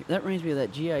 That reminds me of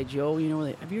that G.I. Joe, have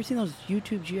you ever seen those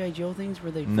YouTube G.I. Joe things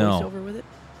where they voice over with it?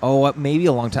 Oh, maybe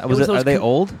a long time. Are they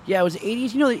old? Yeah, it was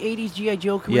 80s. You know the 80s G.I.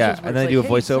 Joe commercials? Yeah, and then they do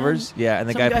voiceovers. Yeah, and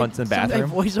the guy punts in the bathroom.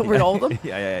 Some guy voiceovered all of them.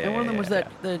 Yeah. And one of them was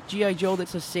the G.I. Joe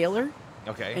that's a sailor.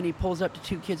 Okay. And he pulls up to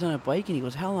two kids on a bike, and he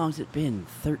goes, "How long's it been?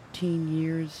 13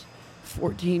 years?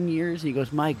 14 years?" And he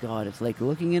goes, "My God, it's like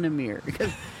looking in a mirror."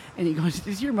 And he goes,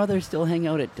 "Does your mother still hang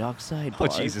out at Dockside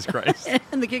Bars?" Oh, Jesus Christ.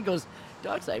 And the kid goes,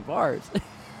 "Dockside Bars?"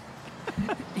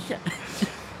 Yeah.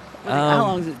 How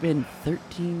long has it been?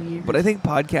 13 years? But I think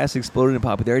podcasts exploded in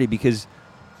popularity because,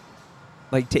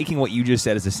 like, taking what you just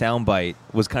said as a soundbite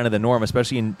was kind of the norm,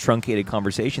 especially in truncated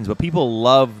conversations. But people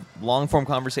love long-form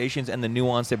conversations and the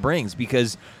nuance it brings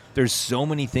because there's so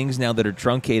many things now that are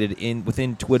truncated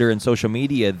within Twitter and social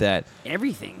media that...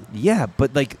 Everything. Yeah,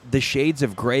 but, like, the shades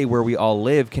of gray where we all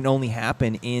live can only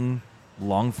happen in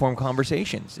long-form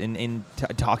conversations, in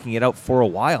talking it out for a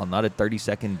while, not a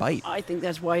 30-second bite. I think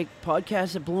that's why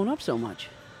podcasts have blown up so much.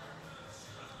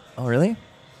 Oh, really?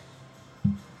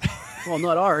 Well,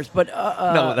 not ours, but...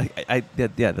 no,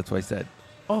 that's what I said.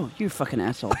 Oh, you fucking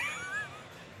asshole.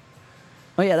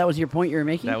 Oh, yeah, that was your point you were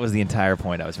making? That was the entire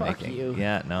point I was Fuck making. you.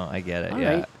 Yeah, no, I get it. All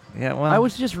yeah. right. Yeah, well... I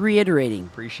was just reiterating.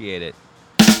 Appreciate it.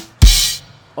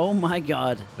 Oh, my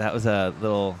God. That was a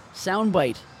little...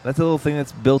 Soundbite. That's a little thing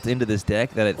that's built into this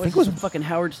deck that I think was a fucking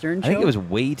Howard Stern show. I think it was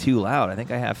way too loud. I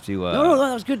think I have to. No,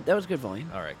 that was good. That was good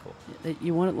volume. All right, cool.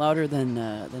 You want it louder than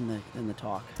the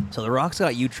talk. So The Rock's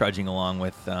got you trudging along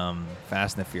with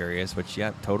Fast and the Furious, which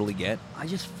totally get. I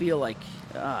just feel like.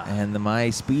 And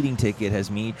my speeding ticket has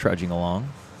me trudging along.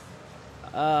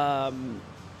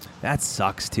 That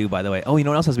sucks too, by the way. Oh, you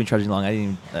know what else has me trudging along? I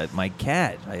didn't even, my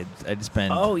cat. I had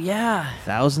spent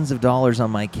thousands of dollars on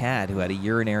my cat who had a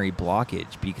urinary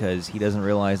blockage because he doesn't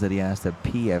realize that he has to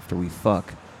pee after we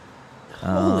fuck.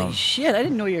 Holy shit! I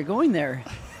didn't know you were going there.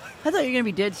 I thought you were gonna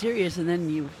be dead serious, and then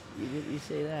you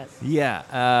say that.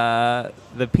 Yeah,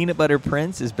 the Peanut Butter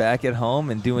Prince is back at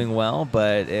home and doing well,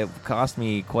 but it cost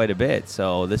me quite a bit.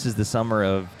 So this is the summer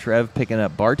of Trev picking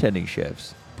up bartending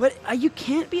shifts. But you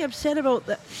can't be upset about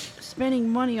that, spending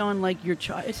money on like your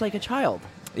child. It's like a child.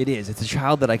 It is. It's a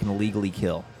child that I can legally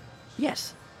kill.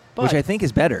 Yes. But which I think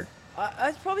is better.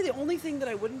 That's probably the only thing that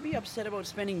I wouldn't be upset about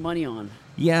spending money on.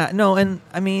 Yeah. No. And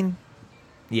I mean,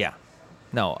 yeah.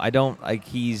 No, I don't. Like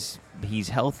he's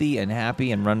healthy and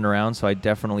happy and running around, so I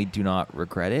definitely do not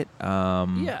regret it.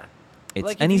 Yeah.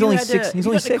 And he's only 6. He's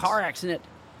only 6. If you got in a car accident,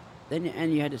 then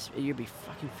you'd be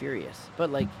fucking furious. But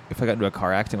like, if I got into a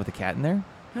car accident with a cat in there.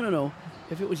 No.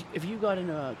 If you got in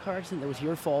a car accident that was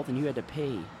your fault and you had to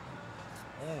pay,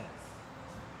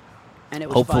 and it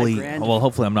was $5,000. Well,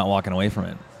 hopefully I'm not walking away from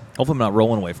it. Hopefully I'm not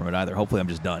rolling away from it either. Hopefully I'm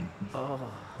just done. Oh.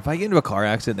 If I get into a car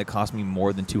accident that costs me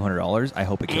more than $200, I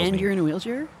hope it kills me. And you're in a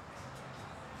wheelchair?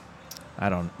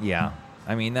 Yeah.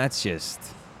 I mean, that's just...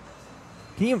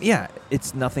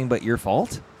 it's nothing but your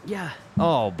fault? Yeah.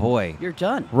 Oh, boy. You're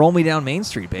done. Roll me down Main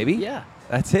Street, baby. Yeah.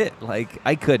 That's it. Like,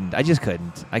 I just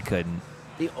couldn't. I couldn't.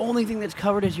 The only thing that's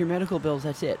covered is your medical bills.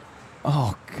 That's it.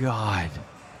 Oh, God.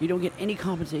 You don't get any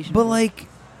compensation. But, like...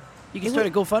 You can start a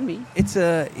GoFundMe. It's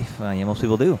most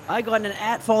people do. I got in an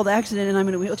at-fault accident, and I'm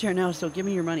in a wheelchair now, so give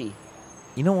me your money.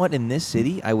 You know what? In this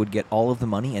city, I would get all of the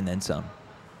money and then some.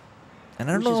 And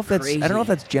I don't know if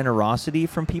that's generosity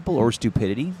from people or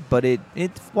stupidity, but it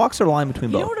walks a line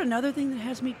between both. You know what? Another thing that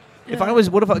has me. If I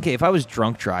was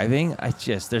drunk driving,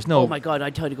 there's no. Oh my God!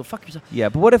 I'd tell you to go fuck yourself. Yeah,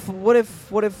 but what if?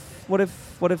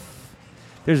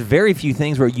 There's very few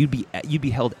things where you'd be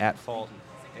held at fault.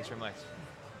 Thanks very much.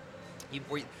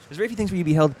 There's very few things where you'd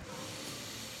be held.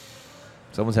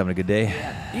 Someone's having a good day.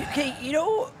 Okay,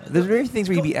 There's very few things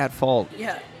where you'd be at fault.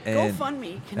 Yeah. And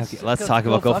GoFundMe. Okay, let's talk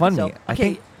about GoFundMe. I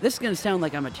think this is going to sound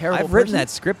like I'm a terrible person. I've written that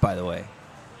script, by the way.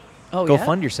 Oh, Go yeah?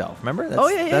 fund yourself. Remember?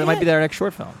 That might be our next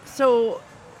short film. So,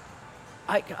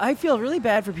 I feel really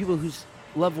bad for people whose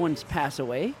loved ones pass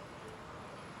away.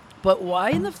 But why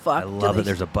in the fuck? I love that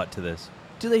there's a but to this.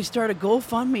 Do they start a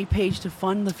GoFundMe page to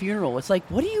fund the funeral? It's like,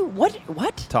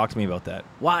 what? Talk to me about that.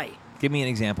 Why? Give me an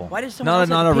example. Why does someone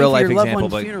not have a to pay real for life your loved example,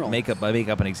 one's but funeral? make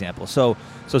up an example. So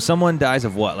someone dies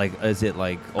of what? Like, is it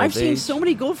like old I've seen age? so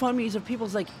many GoFundMes of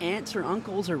people's like aunts or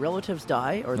uncles or relatives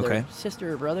die, or their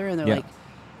sister or brother, and they're like,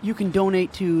 you can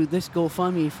donate to this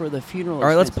GoFundMe for the funeral. All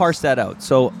right, let's expenses. parse that out.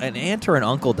 So an aunt or an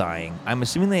uncle dying, I'm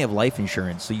assuming they have life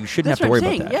insurance, so you shouldn't That's have to what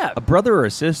worry I'm about saying, that. yeah. A brother or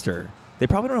a sister, they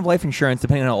probably don't have life insurance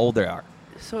depending on how old they are.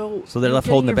 So they're you're left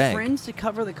holding the getting bag. your friends to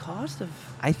cover the cost of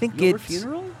I think your it's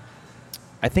funeral?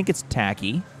 I think it's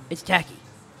tacky. It's tacky.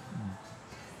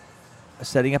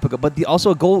 Setting up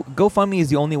also a GoFundMe is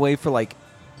the only way for like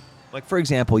for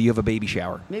example, you have a baby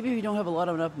shower. Maybe if you don't have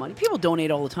enough money. People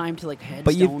donate all the time to like headstones.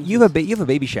 But you have a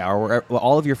baby shower where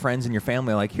all of your friends and your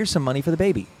family are like, here's some money for the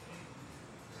baby.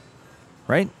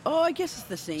 Right? Oh, I guess it's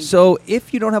the same. So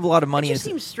if you don't have a lot of money, it just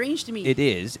seems strange to me. It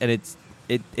is, and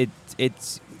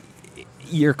it's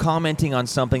you're commenting on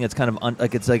something that's kind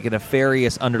of it's like a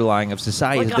nefarious underlying of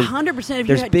society. Like 100%.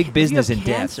 There's big business in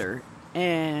cancer, death.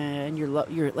 And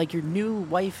your new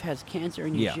wife has cancer,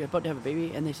 and you're about to have a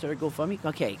baby, and they start a GoFundMe.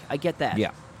 Okay, I get that.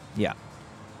 Yeah.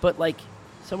 But like,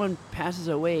 someone passes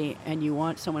away, and you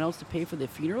want someone else to pay for the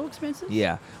funeral expenses?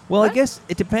 Yeah. Well, what? I guess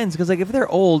it depends, because like if they're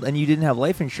old and you didn't have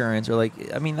life insurance, or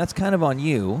that's kind of on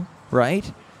you, right?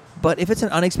 But if it's an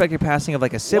unexpected passing of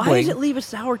like a sibling, why does it leave a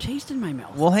sour taste in my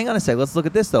mouth? Well, hang on a sec. Let's look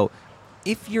at this though.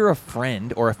 If you're a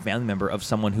friend or a family member of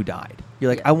someone who died, you're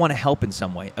like, I want to help in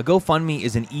some way. A GoFundMe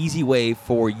is an easy way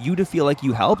for you to feel like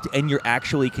you helped and you're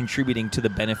actually contributing to the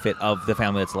benefit of the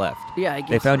family that's left. Yeah, I guess.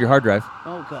 They found your hard drive.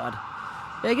 Oh, God.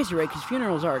 Yeah, I guess you're right, because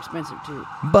funerals are expensive, too.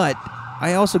 But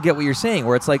I also get what you're saying,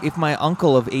 where it's like, if my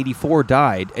uncle of 84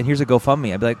 died and here's a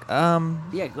GoFundMe, I'd be like,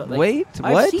 wait, what?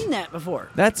 I've seen that before.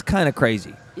 That's kind of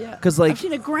crazy. Yeah. Because I've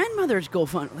seen a grandmother's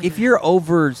GoFundMe. If you're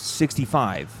over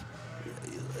 65...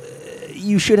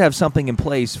 you should have something in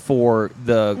place for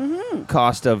the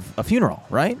cost of a funeral,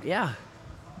 right? Yeah.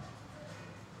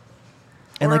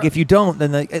 And if you don't,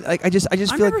 then I just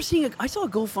feel like... I saw a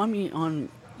GoFundMe on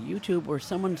YouTube where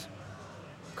someone's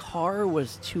car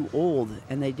was too old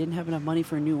and they didn't have enough money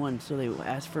for a new one, so they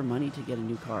asked for money to get a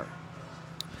new car.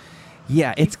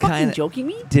 Yeah, it's kind of... joking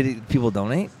me? Did people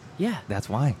donate? Yeah. That's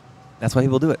why. That's why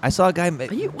people do it. I saw a guy... What?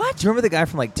 Do you remember the guy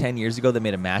from 10 years ago that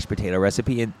made a mashed potato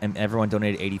recipe and everyone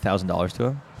donated $80,000 to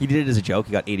him? He did it as a joke.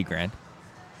 He got $80,000.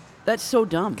 That's so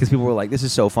dumb. Because people were like, this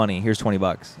is so funny. Here's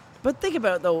 $20. But think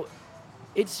about it, though.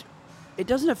 It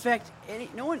doesn't affect any...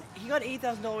 No one... He got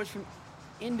 $80,000 from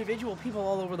individual people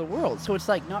all over the world. So it's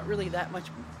not really that much...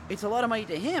 It's a lot of money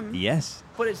to him. Yes.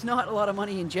 But it's not a lot of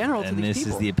money in general to these people. And this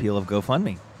is the appeal of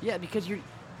GoFundMe. Yeah, because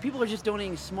people are just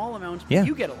donating small amounts, but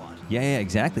you get a lot. Yeah,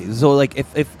 exactly. So,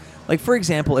 if for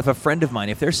example, if a friend of mine,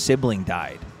 if their sibling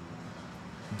died,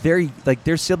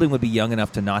 their sibling would be young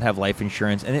enough to not have life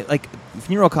insurance, and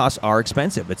funeral costs are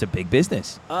expensive. It's a big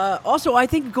business. Also, I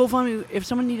think GoFundMe, if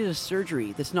someone needed a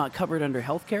surgery that's not covered under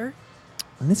healthcare.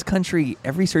 In this country,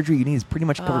 every surgery you need is pretty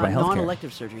much covered by healthcare.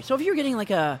 Non-elective surgery. So if you're getting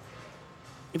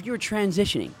if you were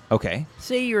transitioning. Okay.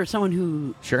 Say you're someone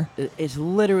who is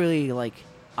literally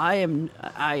I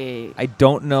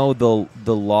don't know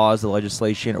the laws, the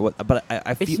legislation, or what, but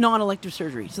I feel... It's non-elective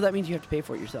surgery, so that means you have to pay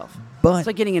for it yourself. But it's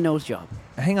like getting a nose job.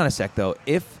 Hang on a sec, though.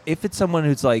 If it's someone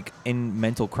who's in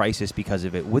mental crisis because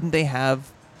of it, wouldn't they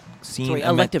have seen Sorry,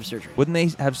 elective surgery. Wouldn't they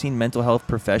have seen mental health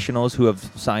professionals who have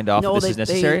signed off that this is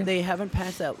necessary? They haven't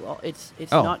passed that law. It's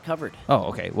not covered. Oh,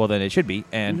 okay. Well, then it should be,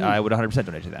 and I would 100%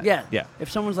 donate to that. Yeah.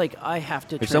 If someone's like, I have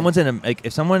to. If someone's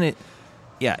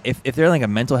if they're like a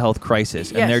mental health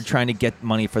crisis and they're trying to get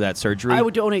money for that surgery, I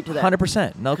would donate to that.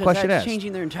 100%, no question asked.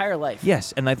 Changing their entire life.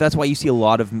 Yes, and that's why you see a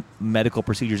lot of medical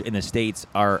procedures in the States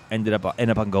end up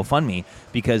on GoFundMe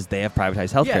because they have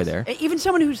privatized healthcare there. Even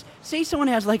someone someone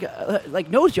has like a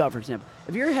nose job, for example.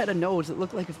 Have you ever had a nose that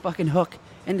looked like a fucking hook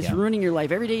and it's ruining your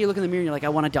life? Every day you look in the mirror and you're like, I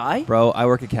want to die. Bro, I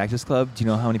work at Cactus Club. Do you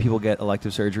know how many people get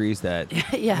elective surgeries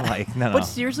that? Yeah. Like, no. But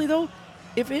seriously though,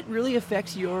 if it really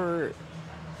affects your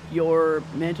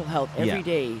mental health every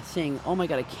day, saying, oh my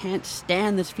God, I can't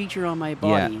stand this feature on my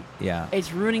body. Yeah.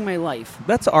 It's ruining my life. I'm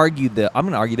going to argue the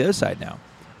other side now.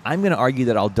 I'm going to argue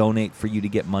that I'll donate for you to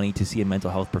get money to see a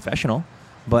mental health professional.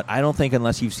 But I don't think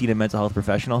unless you've seen a mental health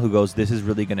professional who goes, this is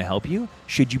really going to help you,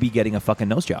 should you be getting a fucking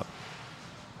nose job?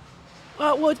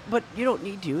 But you don't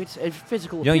need to. It's a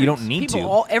physical appearance. You don't need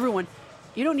to. Everyone,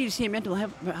 you don't need to see a mental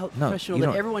health professional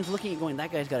that everyone's looking at going, that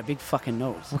guy's got a big fucking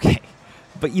nose. Okay.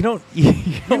 But you don't.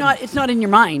 It's not in your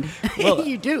mind. Well,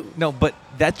 you do. No, but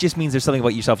that just means there's something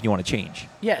about yourself you want to change.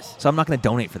 Yes. So I'm not going to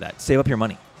donate for that. Save up your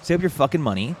money. Save up your fucking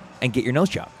money and get your nose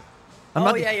job.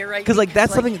 Yeah, you're right. Because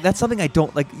that's something I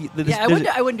don't like. I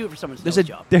wouldn't do it for someone's nose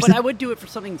job. But I would do it for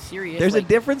something serious. There's a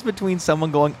difference between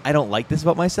someone going, I don't like this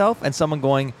about myself, and someone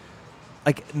going,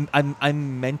 like,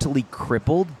 I'm mentally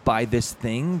crippled by this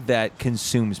thing that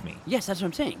consumes me. Yes, that's what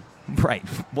I'm saying. Right.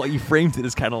 Well, you framed it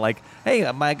as kind of like,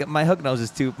 hey, my hook nose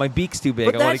is my beak's too big.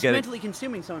 But I want to get that's mentally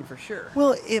consuming someone for sure.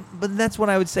 Well, but that's when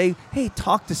I would say, hey,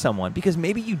 talk to someone, because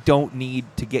maybe you don't need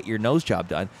to get your nose job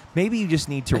done. Maybe you just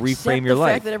need to reframe your life.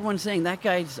 The fact that everyone's saying that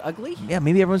guy's ugly. Yeah,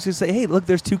 maybe everyone's going to say, hey, look,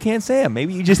 there's Toucan Sam.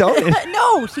 Maybe you just own it.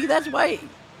 No, see, that's why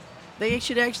they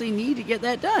should actually need to get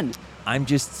that done. I'm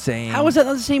just saying. How is that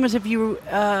not the same as if you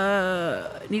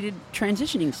needed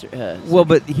transitioning? Well,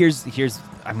 but here's.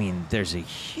 I mean, there's a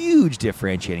huge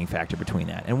differentiating factor between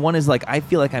that, and one is like I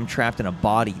feel like I'm trapped in a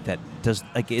body that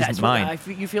isn't mine.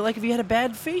 You feel like if you had a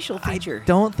bad facial feature. I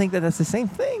don't think that's the same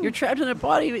thing. You're trapped in a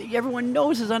body that everyone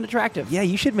knows is unattractive. Yeah,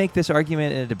 you should make this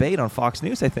argument in a debate on Fox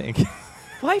News, I think.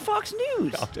 Why Fox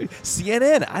News?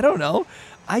 CNN. I don't know.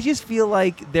 I just feel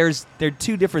like they're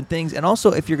two different things, and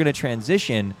also if you're going to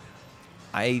transition.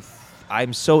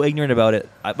 I'm so ignorant about it,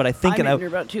 but I think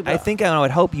I think I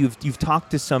would help you. You've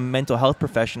talked to some mental health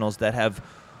professionals that have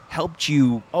helped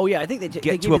you. Oh yeah, I think they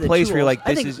get to a place where you're like,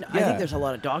 this is. I think there's a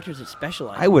lot of doctors that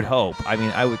specialize. I would hope. I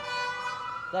mean, I would.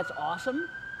 That's awesome.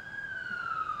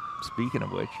 Speaking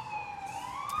of which,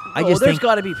 there's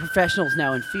got to be professionals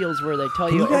now in fields where they tell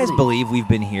you. Can you guys believe we've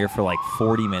been here for like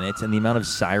 40 minutes and the amount of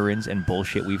sirens and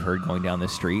bullshit we've heard going down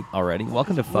this street already?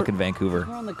 Welcome to fucking Vancouver.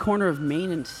 We're on the corner of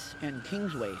Main and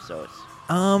Kingsway, so it's.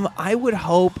 I would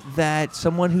hope that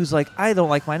someone who's like, I don't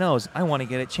like my nose, I want to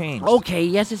get it changed. Okay,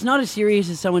 yes, it's not as serious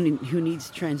as someone who needs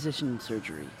transition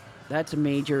surgery. That's a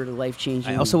major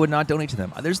life-changing. I also would not donate to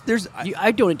them.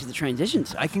 I donate to the transition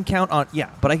side. I can count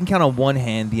on one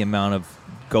hand the amount of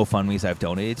GoFundMes I've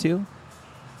donated to,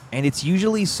 and it's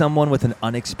usually someone with an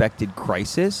unexpected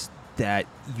crisis that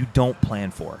you don't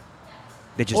plan for.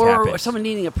 That just happens. Or someone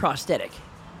needing a prosthetic.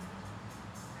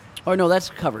 Or no, that's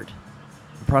covered.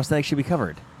 The prosthetic should be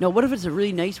covered. No, what if it's a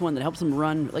really nice one that helps them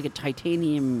run, like a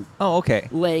titanium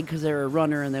leg because they're a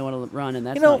runner and they want to run, and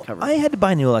that's not covered. I had to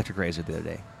buy a new electric razor the other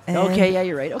day. Okay, yeah,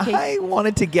 you're right. Okay, I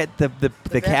wanted to get the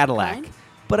Cadillac. Kind?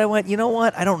 But I went, you know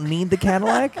what? I don't need the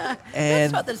Cadillac,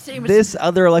 and not the same this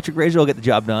other electric razor will get the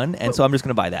job done, and so I'm just going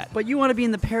to buy that. But you want to be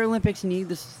in the Paralympics and you need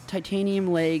this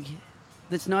titanium leg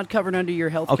that's not covered under your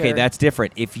health care. Okay, that's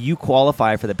different. If you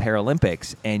qualify for the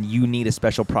Paralympics and you need a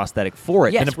special prosthetic for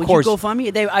it, then of course... Would you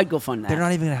GoFundMe? I'd GoFund that. They're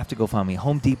not even going to have to GoFundMe.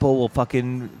 Home Depot will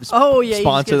fucking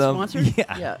sponsor them. Sponsored?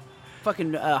 Yeah.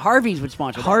 Fucking Harvey's would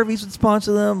sponsor them. Harvey's would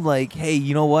sponsor them. Like, hey,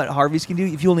 you know what Harvey's can do?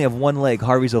 If you only have one leg,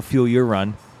 Harvey's will fuel your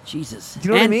run. Jesus. Do you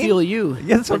know what I mean? Fuel you.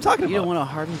 Yeah, that's what I'm talking about. You don't want a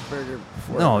Harvey's burger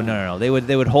before. No. They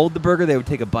would hold the burger, they would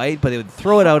take a bite, but they would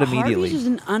throw it out immediately. Harvey's is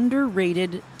an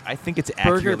underrated I think it's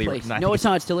burger accurately place. No, it's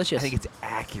not. It's delicious. I think it's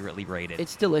accurately rated.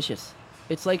 It's delicious.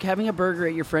 It's like having a burger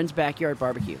at your friend's backyard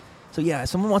barbecue. So yeah, if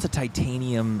someone wants a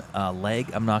titanium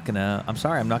leg, I'm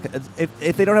sorry, I'm not gonna.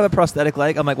 If they don't have a prosthetic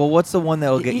leg, I'm like, well, what's the one that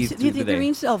will get you through Do you think the day? they're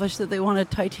being selfish that they want a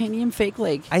titanium fake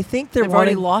leg? I think they've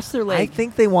already lost their leg. I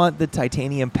think they want the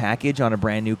titanium package on a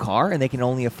brand new car, and they can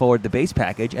only afford the base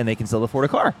package, and they can still afford a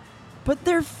car. But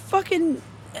they're fucking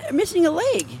missing a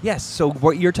leg. Yes. So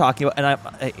what you're talking about,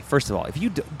 and first of all, if you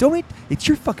donate, it's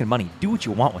your fucking money. Do what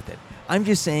you want with it. I'm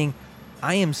just saying,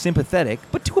 I am sympathetic,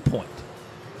 but to a point.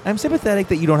 I'm sympathetic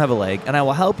that you don't have a leg, and I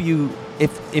will help you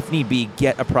if need be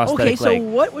get a prosthetic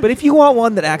leg. But if you want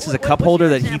one that acts as a cup holder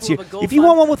that heats you, if you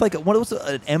want one with like what was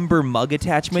an Ember mug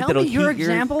attachment that'll heat your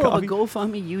example of a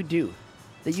GoFundMe you do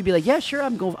that you'd be like, yeah, sure,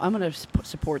 I'm going to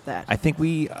support that. I think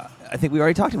we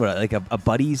already talked about it. Like a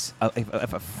buddy's,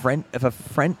 if a friend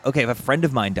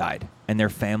of mine died and their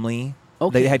family,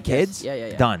 they had kids,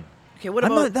 done. Okay, what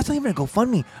about? That's not even a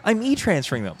GoFundMe. I'm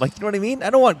e-transferring them. Like, you know what I mean? I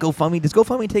don't want GoFundMe. Does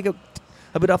GoFundMe take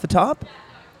a bit off the top?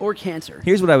 Or cancer.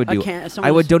 Here's what I would do.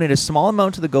 I would donate a small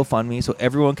amount to the GoFundMe so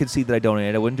everyone could see that I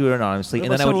donated. I wouldn't do it anonymously,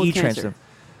 and then I would e-transfer them.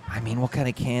 I mean, what kind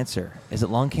of cancer? Is it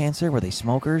lung cancer? Were they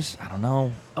smokers? I don't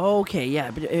know. Okay, yeah,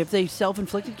 but if they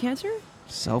self-inflicted cancer?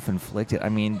 Self-inflicted. I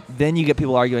mean, then you get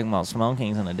people arguing, well,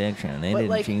 smoking's an addiction, and they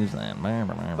didn't choose that.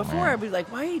 Before, I'd be like,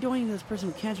 why are you donating to this person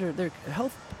with cancer? Their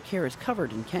health care is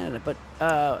covered in Canada, but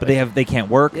they can't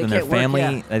work, and their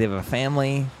family, they have a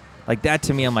family. Like, that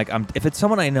to me, I'm like, if it's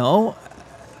someone I know,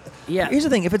 here's the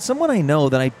thing. If it's someone I know,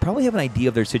 then I probably have an idea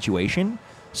of their situation,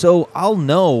 so I'll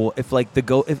know if, like,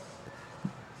 if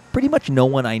pretty much no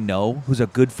one I know who's a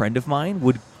good friend of mine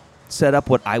would set up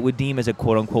what I would deem as a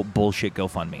quote-unquote bullshit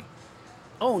GoFundMe.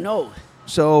 Oh, no.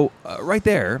 So, right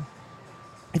there,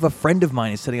 if a friend of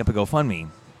mine is setting up a GoFundMe,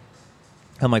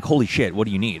 I'm like, holy shit, what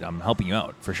do you need? I'm helping you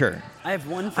out, for sure. I have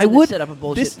one friend that set up a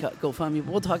bullshit GoFundMe.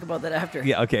 We'll talk about that after.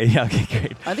 Yeah, okay,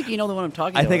 great. I think you know the one I'm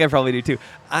talking about. I think I probably do, too.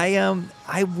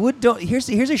 I would here's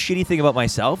a shitty thing about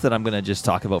myself that I'm going to just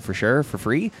talk about for sure, for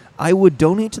free. I would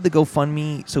donate to the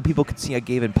GoFundMe so people could see I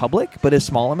gave in public, but a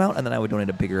small amount, and then I would donate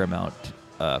a bigger amount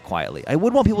quietly. I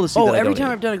would want people to see that I every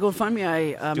time I've done a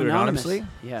GoFundMe, I'm do it anonymously?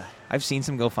 Yeah. I've seen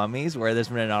some GoFundMes where there's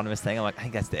been an anonymous thing. I'm like, I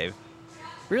think that's Dave.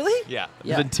 Really? Yeah.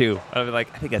 There's been two. I'll be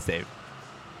like, I think that's Dave.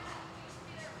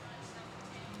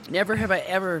 Never have I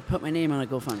ever put my name on a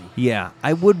GoFundMe. Yeah.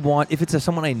 I would want, if it's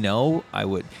someone I know, I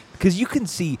would. Because you can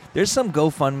see, there's some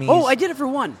GoFundMes. Oh, I did it for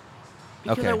one.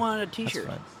 Because okay. I wanted a T-shirt.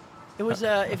 It was,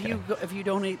 if you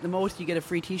donate the most, you get a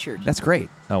free T-shirt. That's great.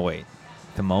 Oh, wait.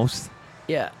 The most?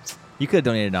 Yeah. You could have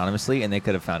donated anonymously, and they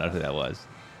could have found out who that was.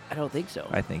 I don't think so.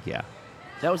 I think, yeah.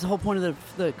 That was the whole point of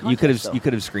the contest. You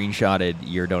could have screenshotted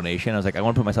your donation. I was like, I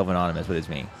want to put myself anonymous, but it's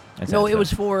me. No, it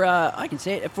was for I can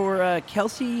say it for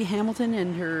Kelsey Hamilton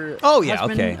and her. Oh yeah,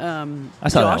 husband, okay. I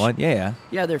saw Josh. that one. Yeah.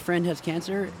 Yeah, their friend has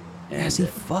cancer. Yeah, see,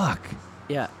 fuck.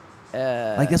 Yeah.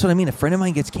 Like that's what I mean. A friend of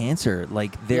mine gets cancer.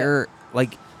 Like they're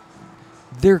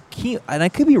chemo, and I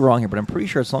could be wrong here, but I'm pretty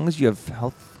sure as long as you have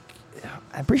health,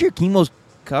 I'm pretty sure chemo's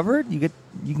covered. You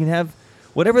can have.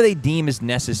 Whatever they deem is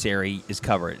necessary is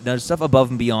covered. There's stuff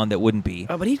above and beyond that wouldn't be.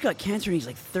 Oh, but he's got cancer and he's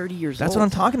like 30 years old. That's what I'm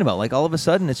talking about. Like all of a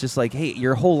sudden, it's just like, hey,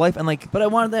 your whole life and like. But I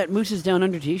wanted that Moose's Down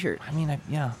Under T-shirt. I mean,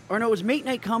 yeah. Or no, it was Mate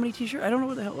Night Comedy T-shirt. I don't know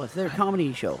what the hell it was. Their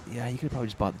comedy show. Yeah, you could have probably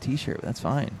just bought the T-shirt. But that's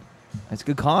fine. That's a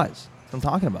good cause. That's what I'm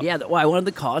talking about. Yeah, I wanted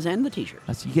the cause and the T-shirt.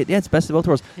 It's best of both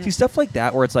worlds. Yeah. See stuff like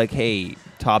that where it's like, hey,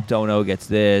 top dono gets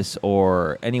this,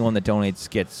 or anyone that donates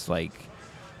gets like.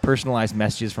 Personalized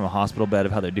messages from a hospital bed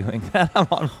of how they're doing that. I'm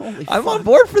on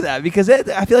board for that because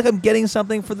I feel like I'm getting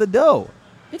something for the dough.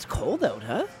 It's cold out,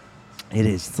 huh? It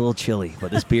is. It's a little chilly, but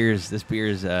this beer's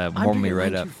warming me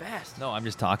right up. Too fast. No, I'm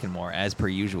just talking more as per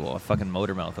usual. A fucking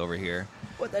motor mouth over here.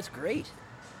 What? That's great.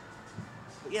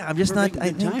 Yeah, I'm just not.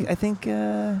 I think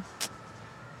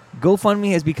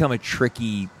GoFundMe has become a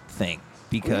tricky thing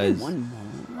because. One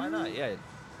more. Why not? Yeah.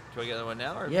 Do I get another one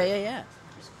now? Or yeah. Okay,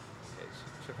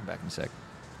 she'll come back in a sec.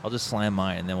 I'll just slam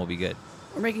mine, and then we'll be good.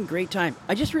 We're making great time.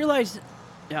 I just realized...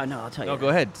 Yeah, no, I'll tell you. No, go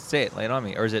ahead. Say it. Lay it on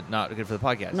me. Or is it not good for the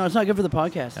podcast? No, it's not good for the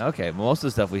podcast. Okay. Well, most of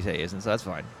the stuff we say isn't, so that's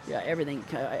fine. Yeah, everything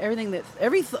that...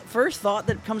 First thought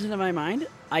that comes into my mind,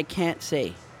 I can't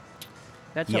say.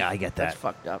 I get that. That's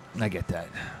fucked up. I get that.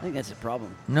 I think that's a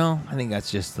problem. No, I think that's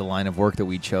just the line of work that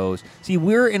we chose. See,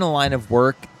 we're in a line of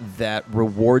work that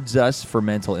rewards us for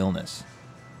mental illness.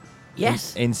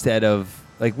 Yes. Instead of...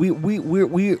 Like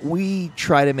we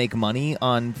try to make money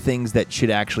on things that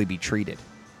should actually be treated.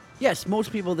 Yes,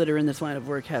 most people that are in this line of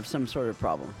work have some sort of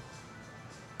problem.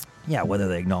 Yeah, whether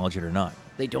they acknowledge it or not.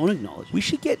 They don't acknowledge it. We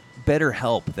should get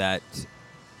BetterHelp, that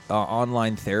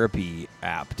online therapy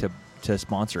app, to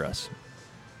sponsor us.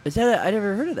 Is that? I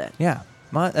never heard of that. Yeah,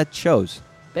 that shows.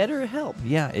 BetterHelp.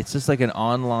 Yeah, it's just like an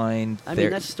online. I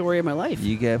mean, that's the story of my life.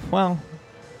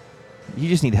 You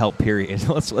just need help. Period.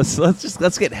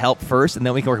 Let's get help first, and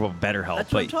then we can work about better help.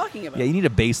 That's what I'm talking about. Yeah, you need a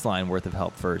baseline worth of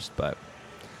help first. But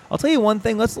I'll tell you one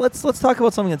thing. Let's talk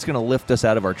about something that's going to lift us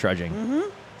out of our trudging.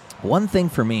 Mm-hmm. One thing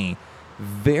for me,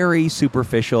 very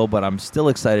superficial, but I'm still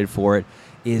excited for it,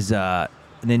 is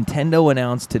Nintendo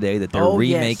announced today that they're Oh,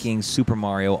 yes. remaking Super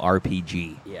Mario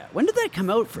RPG. Yeah. When did that come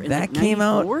out? That came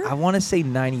out, I want to say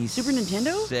 96. Super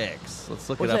Nintendo? Let's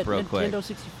look Was it up that real quick. Nintendo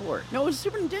 64? No, it was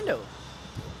Super Nintendo.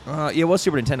 Yeah, it was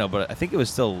Super Nintendo, but I think it was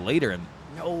still later.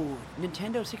 No,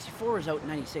 Nintendo 64 was out in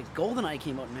 96. GoldenEye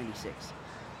came out in 96.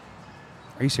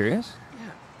 Are you serious? Yeah.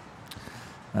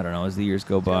 I don't know. As the years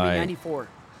go It's gonna be by, 94.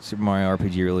 Super Mario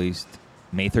RPG released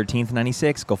May 13th,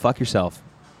 96. Go fuck yourself.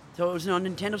 So it was on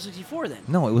Nintendo 64 then?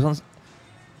 No, it was on.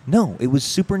 No, it was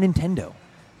Super Nintendo.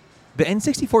 The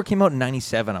N64 came out in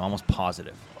 97. I'm almost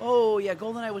positive. Oh, yeah,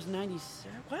 GoldenEye was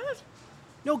 97. What?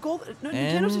 No,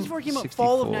 Nintendo 64 came out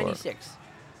fall of 96.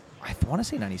 I want to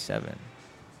say 97.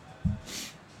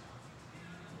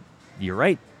 You're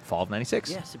right. Fall of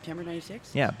 96. Yeah, September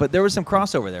 96. Yeah, but there was some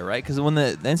crossover there, right? Because when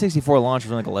the N64 launched, it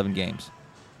was like 11 games.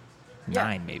 Yeah,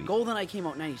 9, maybe. GoldenEye came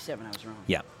out in 97. I was wrong.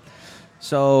 Yeah.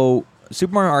 So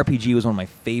Super Mario RPG was one of my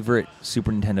favorite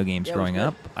Super Nintendo games Yeah, it was growing good.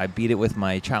 up. I beat it with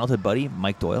my childhood buddy,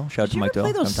 Mike Doyle. Shout out Did to you Mike ever Doyle.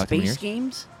 play those Haven't talked to him in space years.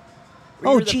 games?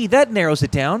 Oh, gee, that narrows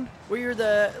it down. Where you're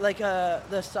the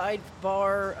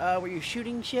sidebar where you're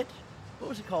shooting shit? What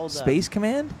was it called? Space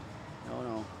Command?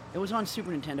 No. It was on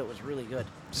Super Nintendo. It was really good.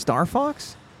 Star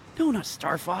Fox? No, not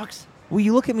Star Fox. Well,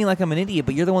 you look at me like I'm an idiot,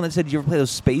 but you're the one that said you ever play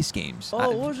those space games. Oh,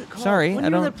 what was it called? Sorry, when I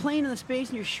you're in don't. the plane in the space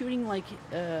and you're shooting like.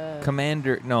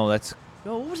 Commander. No, that's.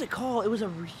 No, what was it called? It was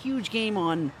a huge game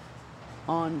on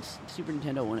Super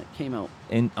Nintendo when it came out.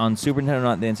 On Super Nintendo,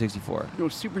 not the N64. No,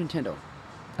 Super Nintendo.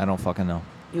 I don't fucking know.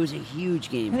 It was a huge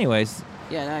game. Anyways,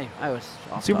 Yeah, and I was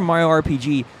off Super top. Mario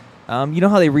RPG. You know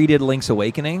how they redid Link's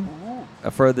Awakening Oh.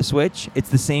 for the Switch? It's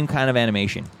the same kind of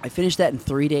animation. I finished that in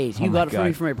 3 days. Oh You my got it for me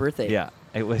God. for my birthday. Yeah,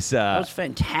 it was. That was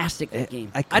fantastic, that I-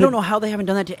 game. I I don't could- know how they haven't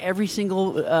done that to every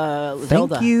single Thank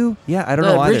Zelda. you. Yeah, I don't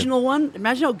The know either. original one?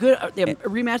 Imagine how good. They have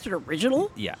remastered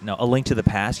original? Yeah, no, A Link to the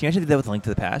Past. Can you actually do that with A Link to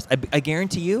the Past? I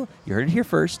guarantee you heard it here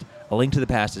first. A Link to the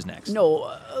Past is next.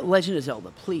 No, Legend of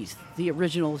Zelda, please. The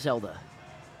original Zelda.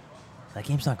 That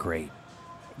game's not great.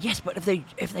 Yes, but if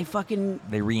they fucking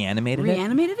They reanimated it.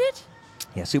 reanimated it?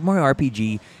 Yeah, Super Mario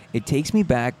RPG, it takes me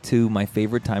back to my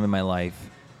favorite time in my life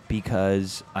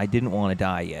because I didn't want to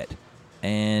die yet.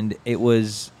 And it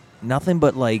was nothing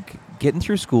but like getting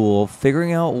through school,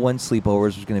 figuring out when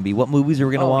sleepovers was going to be, what movies we were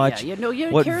going to Oh, watch, yeah. You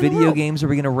had what care in the video world. games are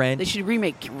we going to rent. They should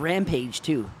remake Rampage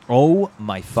too. Oh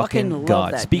my Fucking fucking love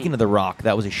God. that Speaking game. of The Rock,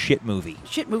 that was a shit movie.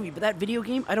 Shit movie, but that video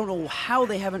game, I don't know how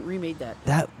they haven't remade that.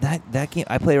 That game,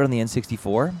 I played it on the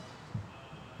N64.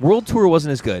 World Tour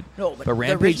wasn't as good. No, but But the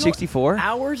Rampage original, 64?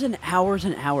 Hours and hours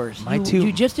and hours.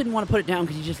 You just didn't want to put it down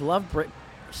because you just loved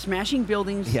smashing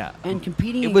buildings Yeah. and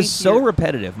competing. It was against so your-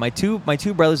 repetitive. My two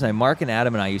brothers and I, Mark and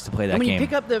Adam and I, used to play that And when game. you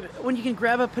pick up when you can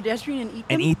grab a pedestrian and eat them.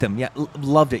 And eat them. Yeah,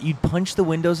 loved it. You'd punch the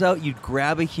windows out, you'd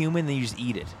grab a human, then you just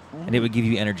eat it. And it would give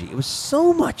you energy. It was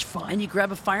so much fun. And you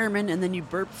grab a fireman and then you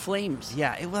burp flames.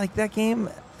 Yeah, it was like that game.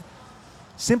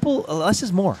 Simple, less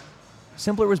is more.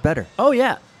 Simpler was better. Oh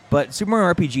yeah. But Super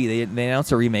Mario RPG, they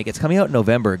announced a remake. It's coming out in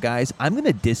November. Guys, I'm going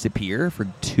to disappear for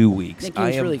 2 weeks. That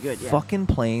game's I am really good, yeah. fucking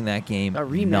playing that game A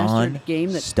remastered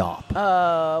game that- stop.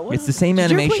 What It's is the it? same Did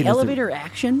animation You as ever the- play elevator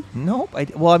action? Nope.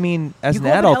 Well, I mean, as You an go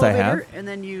up adult, I elevator, have. And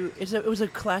then it was a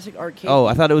classic arcade. Oh,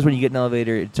 I game. thought it was when you get an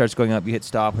elevator, it starts going up, you hit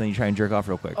stop, and then you try and jerk off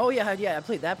real quick. Oh yeah, I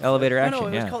played that. Before. Elevator No, Action, it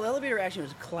was yeah. called Elevator Action. It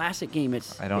was a classic game.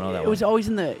 I don't know that It was one. always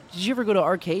in the. Did you ever go to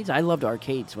arcades? I loved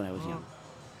arcades when I was young.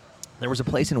 There was a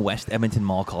place in West Edmonton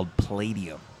Mall called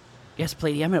Palladium. Yes,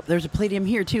 Palladium. There's a Palladium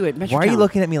here too at Metro. Why are you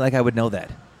looking at me like I would know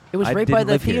that? It was I right didn't by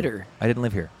the live here. theater. I didn't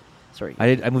live here. Sorry.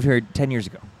 I moved here 10 years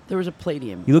ago. There was a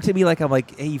Palladium. You looked at me like I'm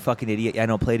like, hey, you fucking idiot. Yeah, I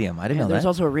know Palladium. I didn't know There's that.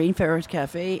 also a Rainforest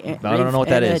Cafe. And I don't know what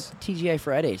that is. TGI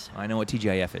Fridays. I know what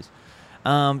TGIF is.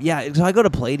 Yeah, so I go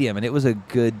to Palladium, and it was a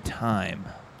good time.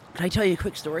 Can I tell you a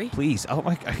quick story? Please. Oh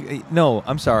my God. No,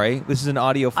 I'm sorry. This is an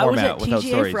audio I was format at without TGI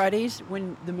stories. Fridays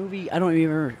when the movie. I don't even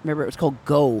remember. It was called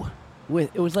Go.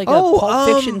 It was like Oh, a Pulp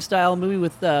Fiction style movie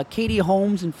with Katie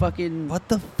Holmes and fucking. What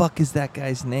the fuck is that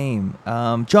guy's name?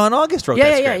 John August wrote Yeah,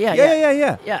 that yeah, script.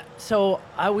 yeah. Yeah, so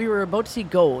we were about to see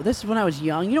Go. This is when I was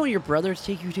young. You know when your brothers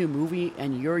take you to a movie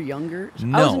and you're younger?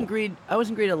 No. I was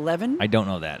in grade 11. I don't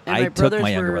know that. And I my took brothers my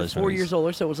younger were brothers 4 movies. years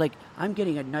older, so it was like, I'm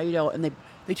getting a night out. And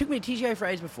they took me to TGI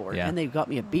Fridays before, Yeah. and they got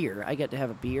me a beer. I got to have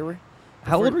a beer.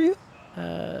 How old were you?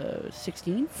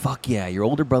 16. Fuck yeah, your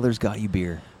older brothers got you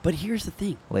beer. But here's the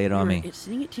thing. Lay it on me.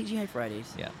 Sitting at TGI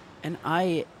Fridays. Yeah. And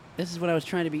this is what I was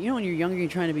trying to be. You know, when you're younger, you're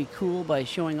trying to be cool by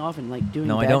showing off and like doing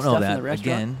No, bad I don't stuff know in that. the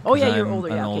restaurant. Again, Oh yeah, 'cause you're I'm older.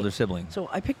 an Yeah, okay. older sibling. So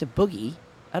I picked a boogie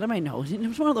out of my nose. And it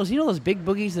was one of those, those big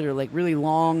boogies that are like really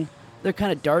long. They're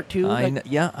kind of dark too. I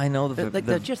know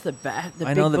the just the I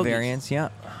big know the boogies. variants. Yeah.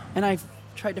 And I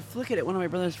tried to flick it at one of my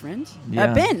brother's friends.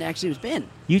 Yeah. Ben, actually, it was Ben.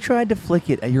 You tried to flick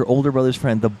it at your older brother's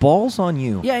friend. The ball's on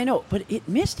you. Yeah, I know, but it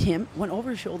missed him, went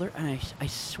over his shoulder, and I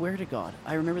swear to God,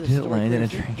 I remember the Did it story. land in a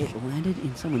clearly. drink? It landed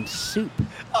in someone's soup.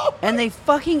 Oh and they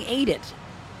fucking ate it.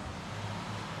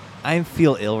 I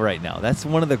feel ill right now. That's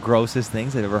one of the grossest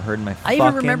things I've ever heard in my I fucking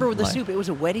even remember with the life. soup. It was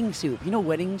a wedding soup. You know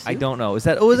wedding soup? I don't know. Is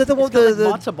that the one It's with got, the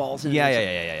like, matzo balls in it. Yeah.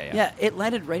 Yeah, it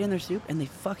landed right in their soup, and they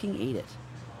fucking ate it.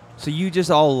 So you just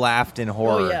all laughed in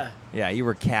horror. Oh, yeah. Yeah, you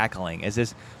were cackling.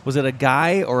 Was it a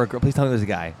guy or a girl? Please tell me it was a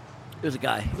guy. It was a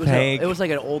guy. Thank It was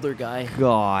like an older guy.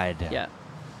 God. Yeah.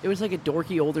 It was like a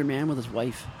dorky older man with his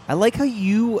wife. I like how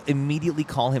you immediately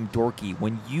call him dorky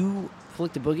when you.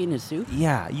 Flicked a boogie in his soup?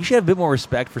 Yeah, you should have a bit more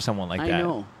respect for someone like that. I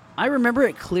know. I remember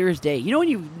it clear as day. You know when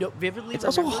you vividly It's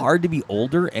also remember? hard to be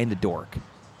older and a dork.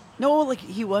 No, like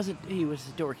he was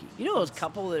dorky. You know those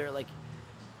couple that are like,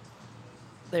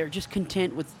 they're just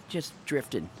content with just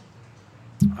drifting.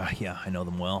 Yeah, I know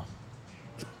them well.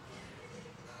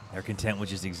 They're content with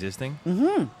just existing.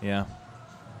 Mm-hmm. Yeah.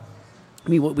 I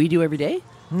mean, what we do every day?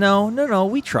 No.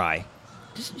 We try.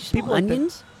 Just People people like that.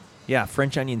 onions? Yeah,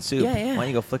 French onion soup. Yeah, yeah. Why don't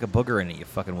you go flick a booger in it, you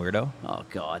fucking weirdo? Oh,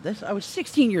 God. I was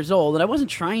 16 years old, and I wasn't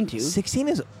trying to. 16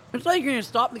 is. It's like you're going to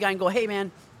stop the guy and go, hey,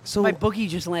 man, So- my boogie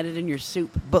just landed in your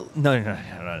soup. But no. You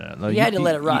had to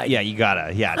let it ride. Yeah, you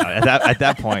gotta. Yeah, no, at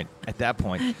that point.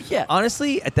 Yeah.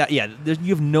 Honestly, you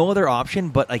have no other option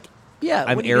but like. Yeah,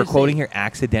 I'm what are you air gonna quoting say? here,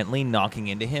 accidentally knocking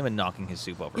into him and knocking his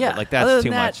soup over. Yeah. But, like, Other that's than too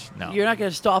that, much. No. You're not going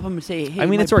to stop him and say, hey, I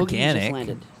mean, my it's boogie just organic.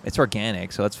 landed. It's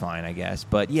organic, so that's fine, I guess.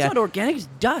 But yeah, It's not organic, it's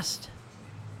dust.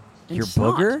 And your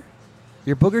snot. booger,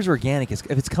 your booger's organic. If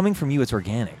it's coming from you, it's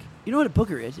organic. You know what a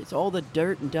booger is? It's all the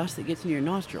dirt and dust that gets in your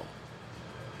nostril.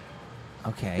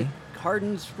 Okay,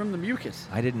 Hardens from the mucus.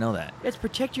 I didn't know that. It's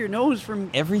protect your nose from...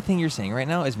 Everything you're saying right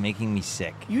now is making me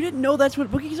sick. You didn't know that's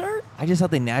what boogies are? I just thought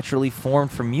they naturally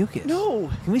formed from mucus. No.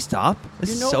 Can we stop?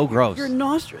 This is Your so gross. Your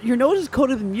nose is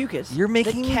coated with mucus. You're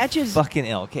making that me catches fucking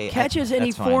ill. Okay, catches any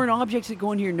that's fine. foreign objects that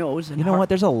go into your nose. And You know what?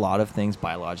 There's a lot of things,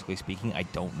 biologically speaking, I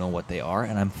don't know what they are,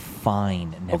 and I'm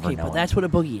fine never Okay, knowing. but that's what a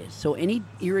boogie is. So any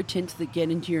irritants that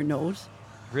get into your nose.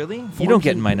 Really? You forms don't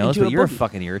get in my nose, into but a you're a boogie.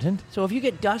 fucking irritant. So if you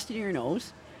get dust in your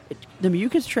nose, the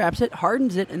mucus traps it,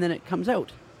 hardens it, and then it comes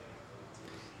out.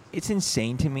 It's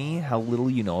insane to me how little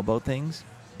you know about things.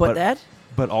 But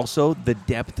also the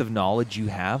depth of knowledge you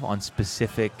have on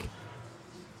specific,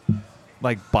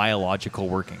 like, biological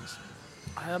workings.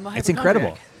 I'm a It's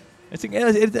incredible.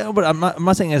 hypochondriac. But I'm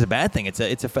not saying it's a bad thing. It's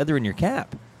a feather in your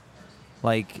cap.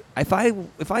 Like, if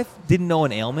I didn't know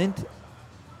an ailment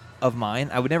of mine,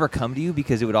 I would never come to you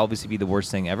because it would obviously be the worst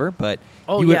thing ever. But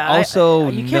you would also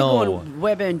you can't know. go on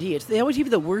WebMD. They always give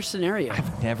you the worst scenario.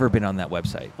 I've never been on that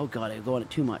website. Oh God, I go on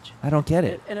it too much. I don't get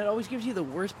it. And it always gives you the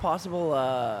worst possible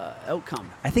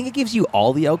outcome. I think it gives you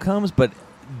all the outcomes, but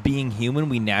being human,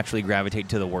 we naturally gravitate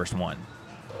to the worst one.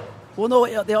 Well,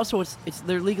 no, they also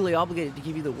they're legally obligated to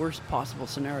give you the worst possible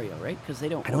scenario, right? Because they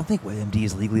don't. I don't think WebMD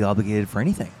is legally obligated for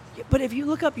anything. Yeah, but if you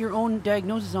look up your own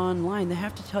diagnosis online, they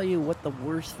have to tell you what the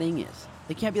worst thing is.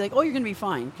 They can't be like, "Oh, you're going to be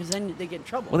fine," because then they get in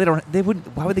trouble. Well, they don't. They wouldn't.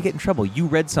 Why would they get in trouble? You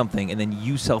read something and then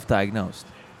you self-diagnosed.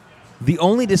 The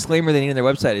only disclaimer they need on their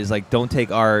website is like, don't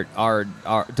take our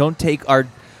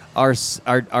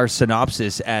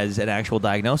synopsis as an actual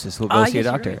diagnosis. We'll go see a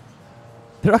doctor. Right.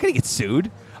 They're not going to get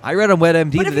sued. I read on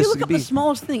WebMD But that if this you look could up be the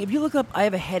smallest thing, if you look up, I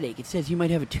have a headache, it says you might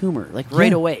have a tumor, like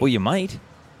right away. Well, you might.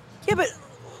 Yeah, but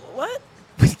what?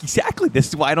 Exactly. This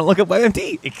is why I don't look up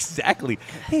WebMD. Exactly.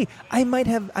 Hey, I might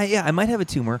have a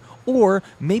tumor, or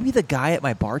maybe the guy at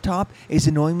my bar top is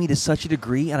annoying me to such a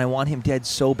degree, and I want him dead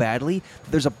so badly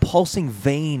that there's a pulsing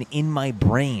vein in my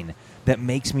brain that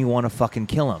makes me want to fucking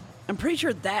kill him. I'm pretty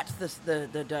sure that's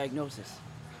the diagnosis.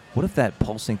 What if that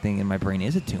pulsing thing in my brain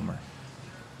is a tumor?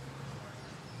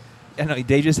 I know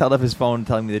Dave just held up his phone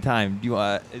telling me the time. Do you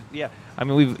yeah. I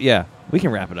mean we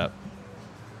can wrap it up.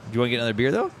 Do you want to get another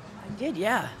beer though? I did,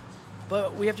 yeah.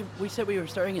 But we said we were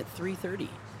starting at 3:30.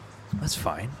 That's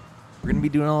fine. We're going to be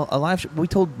doing a live show. We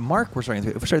told Mark we're starting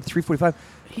at 3. If we start at 3:45.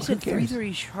 He said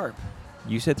 3:30 sharp.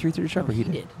 You said 3:30 sharp, No, or he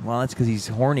he did? did. Well, that's because he's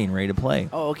horny and ready to play.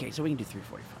 Oh, okay, so we can do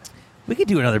 3:45. We could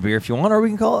do another beer if you want, or we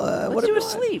can call. Let's do a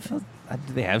sleeve.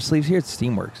 Do they have sleeves here? It's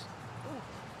Steamworks.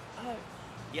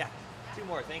 Yeah, 2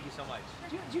 more. Thank you so much.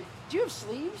 Do you have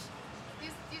sleeves?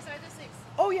 These are the sleeves.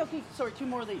 Oh, yeah, okay. Sorry, 2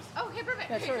 more of these. Oh, okay, perfect.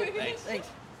 Yeah, sorry. Thanks. Thanks.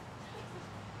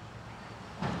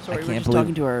 Sorry, we're just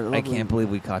talking to our lovely... I can't believe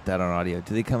we caught that on audio.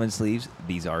 Do they come in sleeves?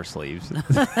 These are sleeves.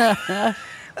 That's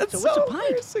So what's a pint?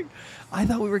 embarrassing. I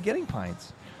thought we were getting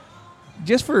pints.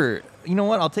 Just for, you know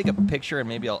what? I'll take a picture and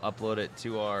maybe I'll upload it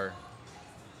to our...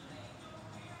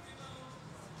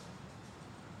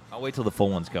 I'll wait till the full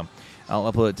ones come.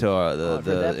 I'll upload it to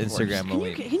the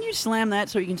Instagram. Can you slam that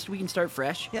so we can start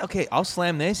fresh? Yeah, okay. I'll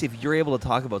slam this if you're able to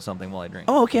talk about something while I drink.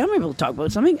 Oh, okay. I'm able to talk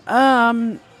about something.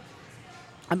 I'm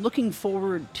looking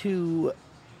forward to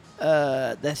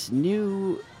this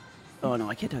new. Oh no,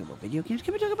 I can't talk about video games.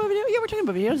 Can we talk about video? Yeah, we're talking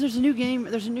about videos. There's a new game.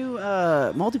 There's a new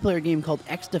multiplayer game called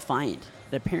X Defiant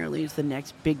that apparently is the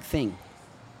next big thing,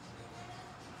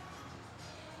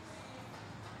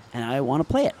 and I want to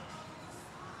play it.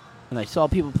 And I saw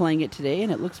people playing it today,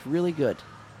 and it looks really good.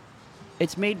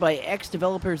 It's made by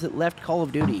ex-developers that left Call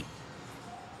of Duty.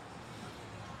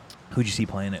 Who'd you see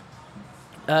playing it?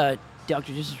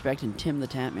 Dr. Disrespect and Tim the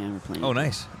Tap Man were playing it. Oh,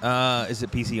 nice. Is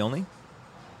it PC only?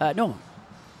 No.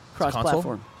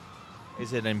 Cross-platform.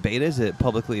 Is it in beta? Is it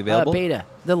publicly available? Beta.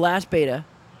 The last beta.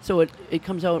 So it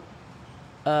comes out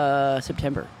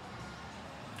September.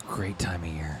 Great time of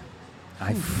year.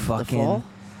 I The fucking... fall?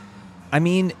 I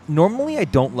mean, normally I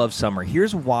don't love summer.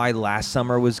 Here's why last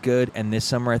summer was good and this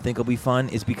summer I think will be fun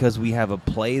is because we have a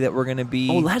play that we're going to be...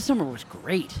 Oh, last summer was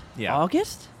great. Yeah.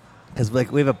 August? Because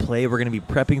we have a play we're going to be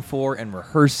prepping for and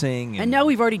rehearsing. And now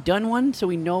we've already done one, so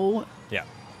we know... Yeah.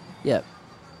 Yeah.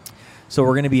 So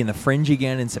we're going to be in the Fringe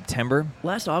again in September.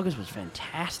 Last August was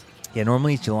fantastic. Yeah,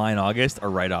 normally July and August are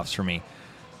write-offs for me.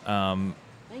 Thank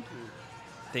you.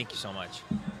 Thank you so much.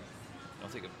 I'll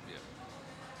take a...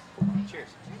 Yeah. Cheers.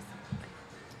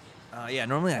 Yeah,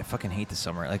 normally I fucking hate the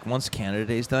summer. Like, once Canada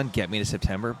Day's done, get me to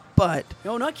September. But...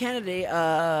 No, not Canada Day.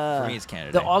 For me, it's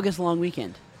Canada The Day. August long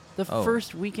weekend. The Oh.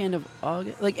 first weekend of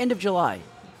August. Like, end of July.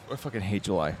 I fucking hate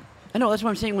July. I know, that's what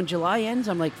I'm saying. When July ends,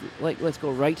 I'm like, let's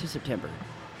go right to September.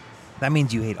 That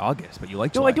means you hate August, but you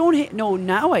like No, July. I don't hate... No,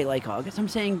 now I like August. I'm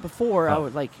saying before, I Oh.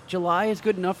 would like... July is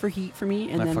good enough for heat for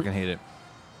me, and I then... fucking hate it.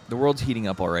 The world's heating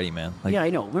up already, man. Like, yeah, I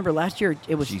know. Remember last year,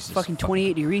 it was Jesus fucking fucking-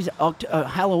 28 degrees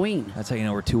Halloween. That's how you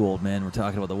know we're too old, man. We're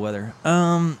talking about the weather.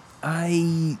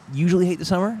 I usually hate the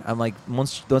summer. I'm like,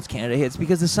 once Canada hits,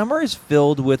 because the summer is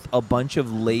filled with a bunch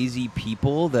of lazy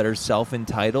people that are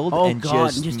self-entitled Oh, and God.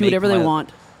 just And just do make whatever they my-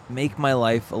 want. Make my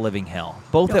life a living hell,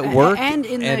 both No, at work and,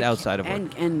 and outside of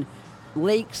work. And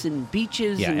lakes and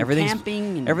beaches Yeah, and everything's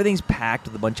camping. And everything's packed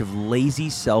with a bunch of lazy,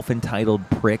 self-entitled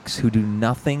pricks who do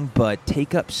nothing but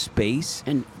take up space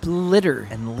and litter.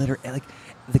 and litter. Like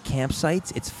the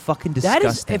campsites, it's fucking That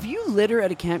disgusting. is, if you litter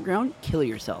at a campground, kill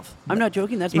yourself. I'm not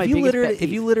joking. That's my if you biggest litter, pet if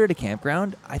peeve. you litter at a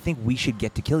campground, I think we should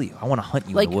get to kill you. I want to hunt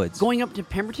you like in the woods. going up to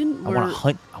Pemberton. I want to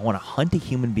hunt. I want to hunt a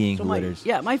human being So who my, litters.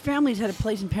 yeah, my family's had a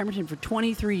place in Pemberton for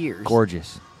 23 years.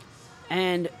 Gorgeous.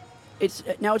 And it's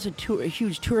now it's a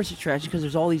huge tourist attraction because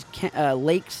there's all these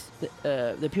lakes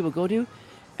that people go to,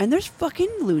 and there's fucking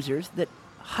losers that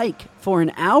hike for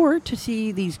an hour to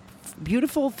see these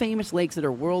beautiful, famous lakes that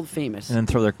are world famous, And then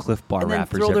throw their Cliff Bar and then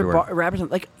wrappers throw everywhere. their wrappers on,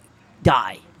 like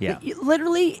die. Yeah. You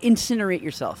literally incinerate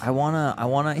yourself. I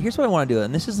wanna. Here's what I want to do,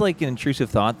 and this is like an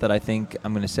intrusive thought that I think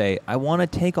I'm gonna say. I want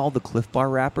to take all the Cliff Bar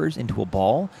wrappers into a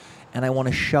ball, and I want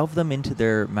to shove them into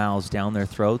their mouths, down their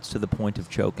throats, to the point of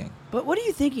choking. But what are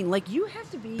you thinking? Like, you have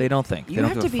to be... They don't think. They You don't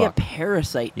have give to a be fuck. a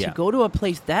parasite Yeah. to go to a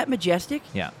place that majestic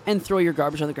Yeah. and throw your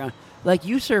garbage on the ground. Like,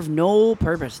 you serve no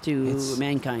purpose to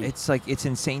mankind. It's like, it's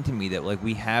insane to me that like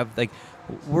we have like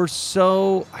we're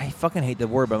so, I fucking hate the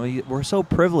word, but we're so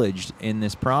privileged in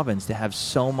this province to have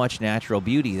so much natural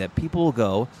beauty that people will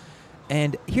go.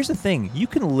 And here's the thing: you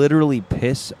can literally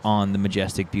piss on the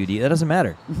majestic beauty. That doesn't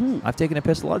matter. Mhm. I've taken a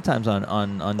piss a lot of times on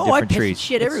I different piss trees.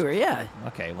 shit It's- everywhere, yeah.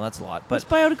 Okay, well that's a lot, But it's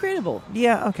but biodegradable.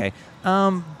 yeah, okay.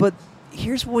 But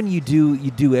here's when you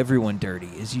do everyone dirty: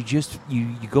 is you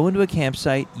go into a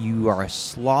campsite, you are a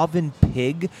sloven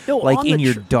pig, No, like on in the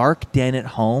your tr- dark den at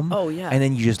home. Oh, yeah. and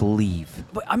then you just leave.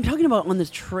 But I'm talking about on this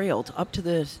trail up to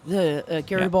the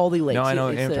Garibaldi Lakes. No, I know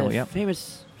what It's you're talking about, yeah.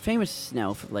 famous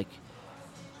now for like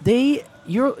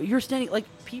you're standing like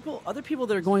other people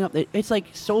that are going up. It's like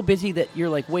so busy that you're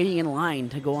like waiting in line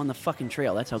to go on the fucking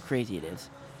trail. That's how crazy it is.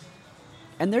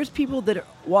 And there's people that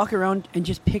walk around and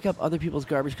just pick up other people's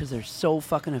garbage because they're so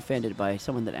fucking offended by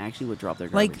someone that actually would drop their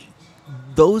garbage. Like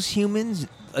those humans,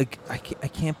 like I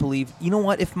can't believe. You know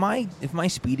what? If my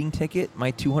speeding ticket,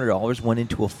 my $200 went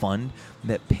into a fund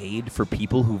that paid for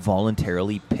people who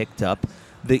voluntarily picked up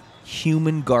the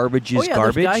human garbage's oh yeah,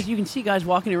 garbage, there's guys. You can see guys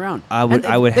walking around. I would-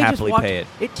 And I would they just happily walked- pay it.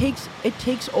 It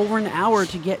takes over an hour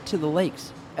to get to the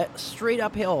lakes, straight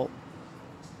uphill,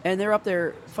 and they're up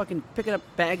there fucking picking up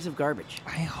bags of garbage.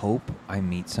 I hope I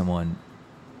meet someone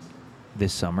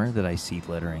this summer that I see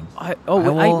littering.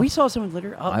 We saw someone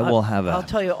litter. I'll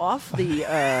tell you off the.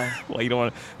 Well, you don't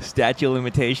want statute of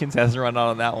limitations hasn't run out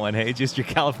on that one. Hey, just your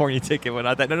California ticket, but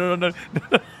not that. No.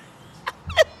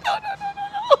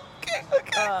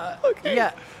 Okay.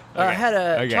 Yeah. I had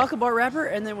a Okay. chocolate bar wrapper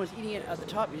and then was eating it at the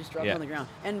top. You just dropped it Yeah. on the ground.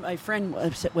 And my friend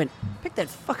went, pick that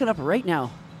fucking up right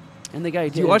now. And the guy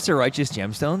did. Do you watch The Righteous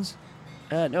Gemstones?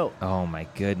 No. Oh my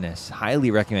goodness!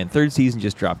 Highly recommend. 3rd season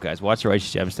just dropped, guys. Watch The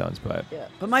Righteous Gemstones, but Yeah.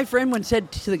 But my friend once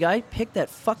said to the guy, pick that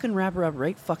fucking wrapper up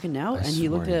right fucking now. I And he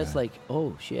looked swear at to us God. like,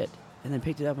 oh shit. And then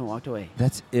picked it up and walked away.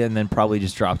 and then probably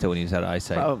just dropped it when he was out of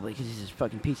eyesight. Probably because he's a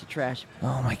fucking piece of trash.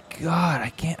 Oh my God! I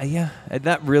can't. Yeah,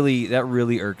 that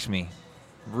really irks me.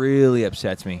 Really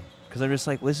upsets me because I'm just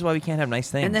like, this is why we can't have nice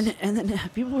things. And then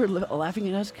people were laughing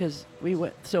at us because we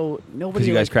went. So nobody. Because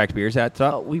you guys like, cracked beers at the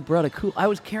top. we brought a cool. I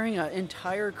was carrying an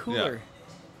entire cooler.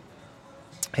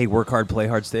 Hey, work hard, play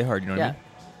hard, stay hard. You know what I Yeah. mean?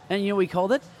 And you know what we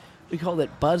called it? We called it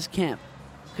Buzz Camp.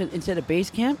 'Cause instead of base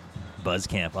camp, Buzz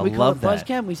Camp. I we called love it Buzz that.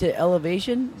 Camp. We said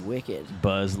elevation, wicked.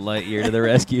 Buzz Lightyear to the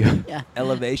rescue. Yeah.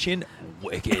 Elevation,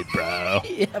 wicked, bro.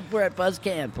 Yeah, we're at Buzz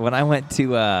Camp. When I went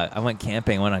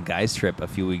camping, I went on a guys trip a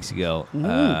few weeks ago,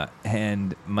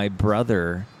 and my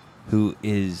brother, who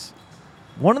is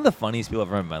one of the funniest people I've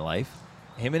ever met in my life,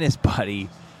 him and his buddy.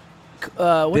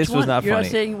 Which This was one? not You're funny.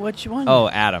 not saying which one? Oh,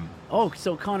 Adam. Oh,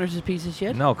 so Connor's a piece of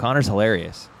shit? No, Connor's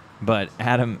hilarious, but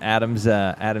Adam's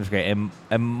great, and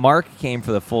Mark came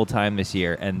for the full time this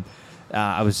year, and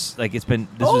I was like, it's been.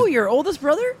 This Oh, was, your oldest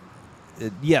brother?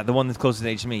 yeah, the one that's closest in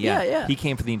age to me. Yeah, Yeah. He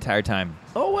came for the entire time.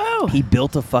 Oh, wow. He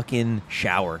built a fucking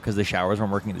shower because the showers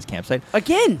weren't working at this campsite.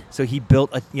 Again? So he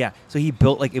built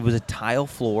like it was a tile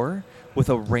floor with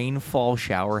a rainfall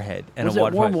shower head and Was a it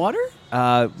water. warm water?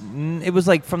 It was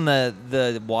like from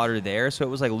the water there, so it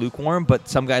was like lukewarm. But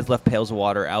some guys left pails of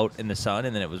water out in the sun,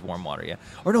 and then it was warm water. Yeah,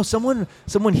 or no, someone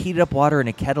heated up water in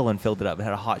a kettle and filled it up and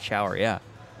had a hot shower. Yeah.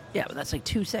 Yeah, but that's like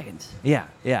 2 seconds. Yeah.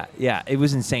 It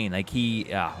was insane. Like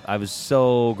I was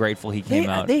so grateful he came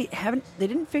out. They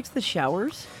didn't fix the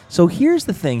showers? So here's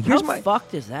the thing. How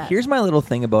fucked is that? Here's my little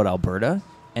thing about Alberta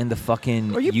and the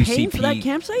fucking Are you UCP. paying for that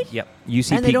campsite? Yep.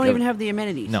 UCP. And they don't even have the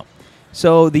amenities? No.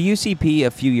 So the UCP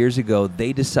a few years ago,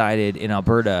 they decided in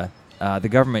Alberta, the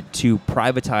government, to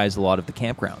privatize a lot of the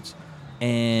campgrounds.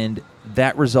 And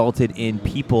that resulted in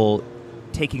people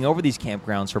taking over these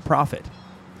campgrounds for profit.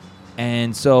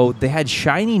 And so they had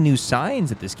shiny new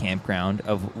signs at this campground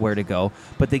of where to go,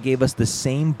 but they gave us the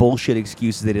same bullshit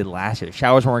excuses they did last year.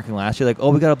 Showers weren't working last year. Like, oh,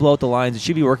 we got to blow out the lines. It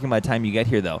should be working by the time you get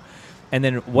here, though. And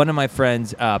then one of my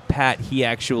friends, Pat, he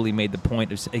actually made the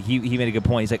point of he made a good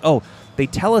point. He's like, oh, they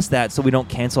tell us that so we don't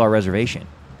cancel our reservation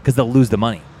because they'll lose the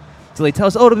money. So they tell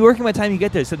us, oh, it'll be working by the time you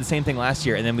get there. They said the same thing last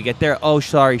year, and then we get there, oh,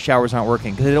 sorry, showers aren't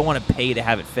working because they don't want to pay to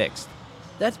have it fixed.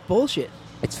 That's bullshit.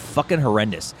 It's fucking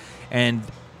horrendous. And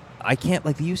I can't,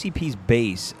 like, the UCP's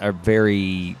base are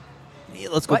very,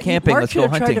 let's go camping, Mark let's should go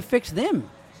have hunting. tried to fix them.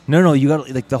 No, you got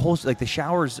like the whole, like the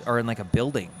showers are in like a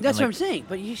building. That's and, what I'm saying.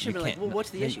 But you should you be like, can't- well, what's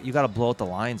the issue? You got to blow out the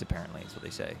lines, apparently, is what they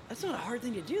say. That's not a hard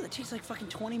thing to do. That takes like fucking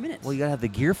 20 minutes. Well, you got to have the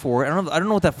gear for it. I don't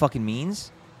know what that fucking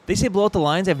means. They say blow out the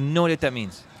lines. I have no idea what that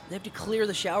means. They have to clear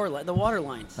the the water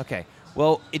lines. Okay.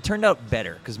 Well, it turned out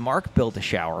better because Mark built a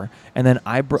shower, and then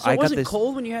I So got was it this.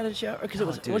 cold when you had a shower? Because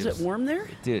was it warm there?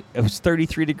 Dude, it was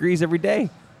 33 degrees every day.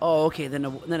 Oh, okay. Then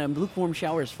a lukewarm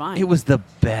shower is fine. It was the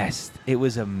best. It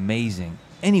was amazing.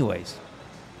 Anyways,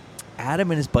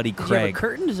 Adam and his buddy Did you have a Craig.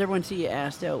 curtain? Does everyone see you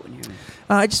assed out when you're?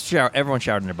 I just showered. Everyone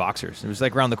showered in their boxers. It was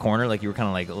like around the corner, like you were kind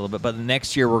of like a little bit. But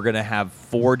next year we're gonna have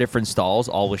 4 different stalls,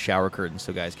 all with shower curtains,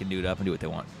 so guys can do it up and do what they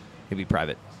want. It'll be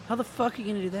private. How the fuck are you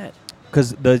gonna do that?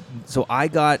 So I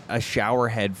got a shower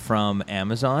head from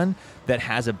Amazon that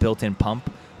has a built-in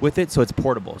pump with it, so it's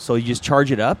portable. So you just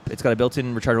charge it up. It's got a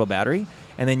built-in rechargeable battery,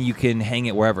 and then you can hang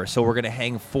it wherever. So we're gonna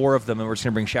hang 4 of them, and we're just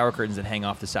gonna bring shower curtains and hang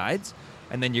off the sides.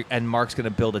 And then Mark's gonna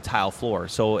build a tile floor,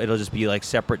 so it'll just be like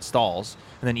separate stalls,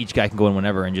 and then each guy can go in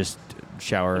whenever and just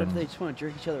shower. What if And, they just want to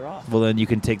jerk each other off? well, then you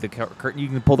can take the curtain. You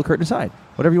can pull the curtain aside.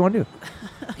 Whatever you want to do.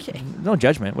 Okay. No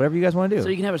judgment. Whatever you guys want to do. So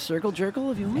you can have a circle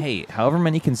jerkle if you want. Hey, however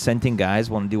many consenting guys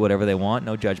want to do whatever they want,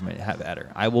 no judgment. Have at her.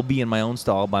 I will be in my own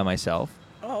stall by myself,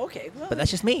 Oh, okay. Well, but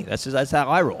that's just me. That's how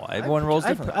I roll. Everyone rolls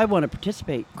differently. I want to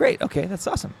participate. Great. Okay, that's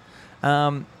awesome.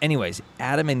 Anyways,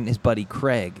 Adam and his buddy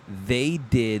Craig, they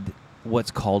did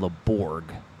what's called a Borg,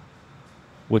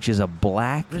 which is a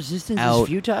black Resistance out. is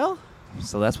futile.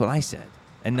 So that's what I said,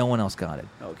 and no one else got it.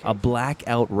 Okay. A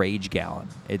blackout rage gallon.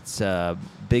 It's a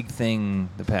big thing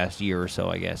the past year or so,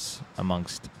 I guess,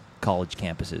 amongst college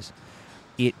campuses.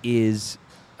 It is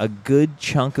a good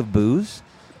chunk of booze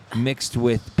mixed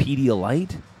with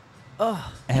Pedialyte.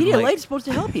 Oh, And, Pedialyte's like- supposed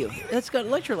to help you. That's got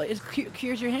electrolyte. It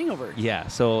cures your hangover. Yeah,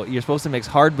 so you're supposed to mix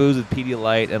hard booze with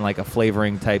Pedialyte and like a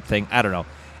flavoring type thing. I don't know.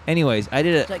 Anyways, I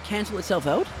did Does it. that cancel itself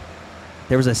out?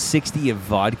 There was a 60 of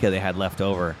vodka they had left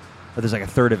over. there's like a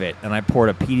third of it, and I poured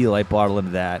a Pedialyte bottle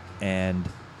into that, and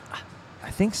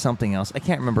I think something else. I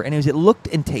can't remember. Anyways, it looked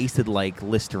and tasted like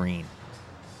Listerine.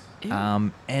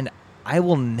 Ew. And I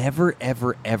will never,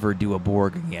 ever, ever do a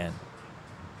Borg again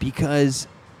because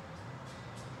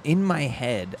in my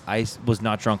head, I was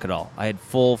not drunk at all. I had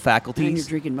full faculties. And you're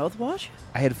drinking mouthwash?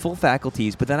 I had full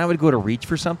faculties, but then I would go to reach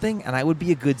for something, and I would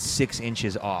be a good 6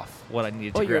 inches off what I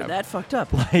needed to grab. You're that fucked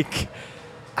up. Like,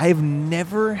 I've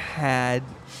never had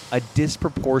a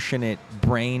disproportionate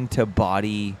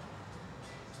brain-to-body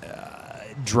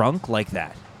drunk like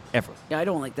that, ever. Yeah, I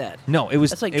don't like that. No, it was...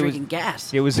 That's like drinking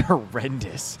gas. It was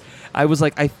horrendous. I was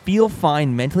like, I feel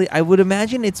fine mentally. I would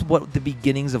imagine it's what the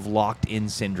beginnings of locked-in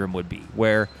syndrome would be,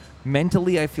 where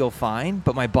mentally I feel fine,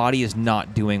 but my body is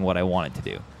not doing what I want it to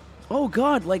do. Oh,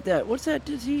 God, like that. What's that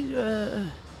disease?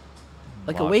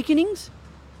 Like Lock- Awakenings?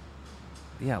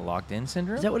 Yeah, locked-in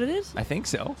syndrome? Is that what it is? I think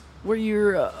so. Where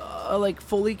you're, like,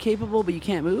 fully capable, but you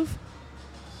can't move?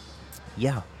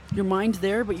 Yeah. Your mind's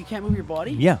there, but you can't move your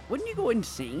body? Yeah. Wouldn't you go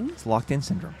insane? It's locked-in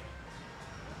syndrome.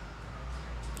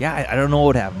 Yeah, I don't know what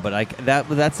would happen, but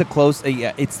that's the close.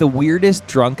 Yeah, it's the weirdest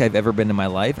drunk I've ever been in my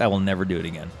life. I will never do it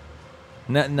again.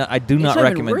 No, I do not It's not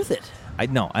recommend. even worth it. I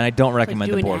know, and I don't recommend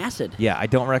the doing Borg. acid. Yeah, I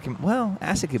don't recommend. Well,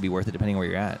 acid could be worth it depending where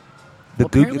you're at. The Well,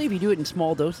 apparently, if you do it in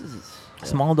small doses, it's...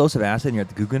 small dose of acid and you're at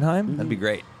the Guggenheim, that'd be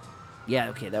great. Yeah,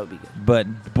 okay, that would be good. But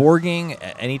Borging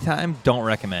at any time, don't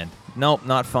recommend. Nope,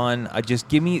 not fun. I just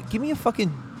give me a fucking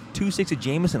 2.6 of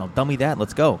Jameson. I'll dummy that.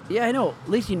 Let's go. Yeah, I know. At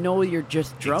least you know you're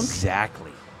just drunk. Exactly.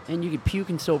 And you could puke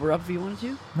and sober up if you wanted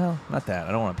to. No, not that.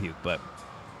 I don't want to puke, but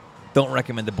don't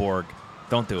recommend the Borg.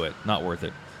 Don't do it. Not worth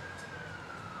it.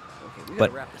 Okay, we But-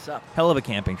 gotta wrap this up. Hell of a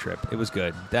camping trip. It was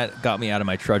good. That got me out of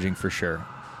my trudging for sure.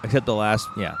 Except the last,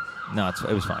 yeah. No,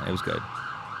 it was fine. It was good.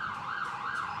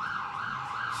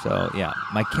 So, yeah.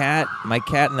 My cat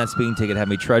and that speeding ticket had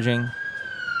me trudging.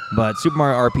 But Super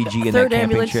Mario RPG and that Third camping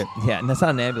ambulance? trip. Yeah, and that's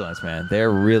not an ambulance, man.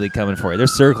 They're really coming for you. They're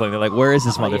circling. They're like, where is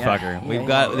this Oh, yeah. motherfucker?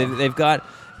 Yeah, They've got,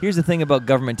 here's the thing about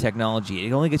government technology.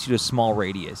 It only gets you to a small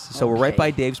radius. So we're right Okay.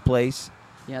 by Dave's place.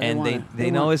 Yeah, And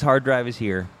they know his hard drive is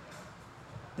here.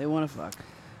 They want to fuck.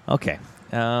 Okay.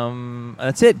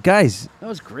 That's it, guys. That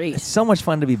was great. It's so much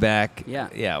fun to be back. Yeah.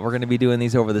 Yeah, we're going to be doing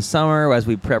these over the summer as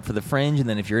we prep for the Fringe. And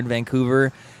then if you're in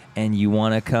Vancouver and you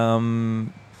want to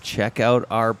come check out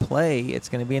our play, it's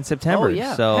going to be in September. Oh,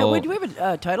 yeah. So, Hey, wait, do we have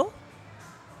a title?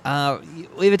 we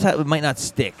have a title. It might not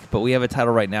stick, but we have a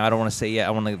title right now. I don't want to say yet.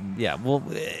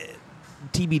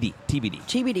 TBD.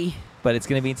 TBD. But it's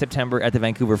going to be in September at the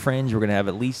Vancouver Fringe. We're going to have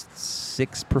at least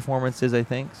 6 performances, I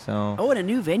think. So Oh, and a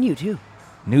new venue, too.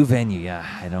 New venue, yeah.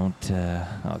 I don't...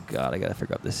 oh, God, I got to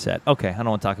figure out this set. Okay, I don't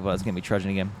want to talk about it. It's going to be trudging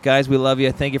again. Guys, we love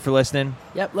you. Thank you for listening.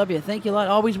 Yep, love you. Thank you a lot.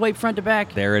 Always wipe front to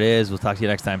back. There it is. We'll talk to you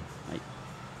next time.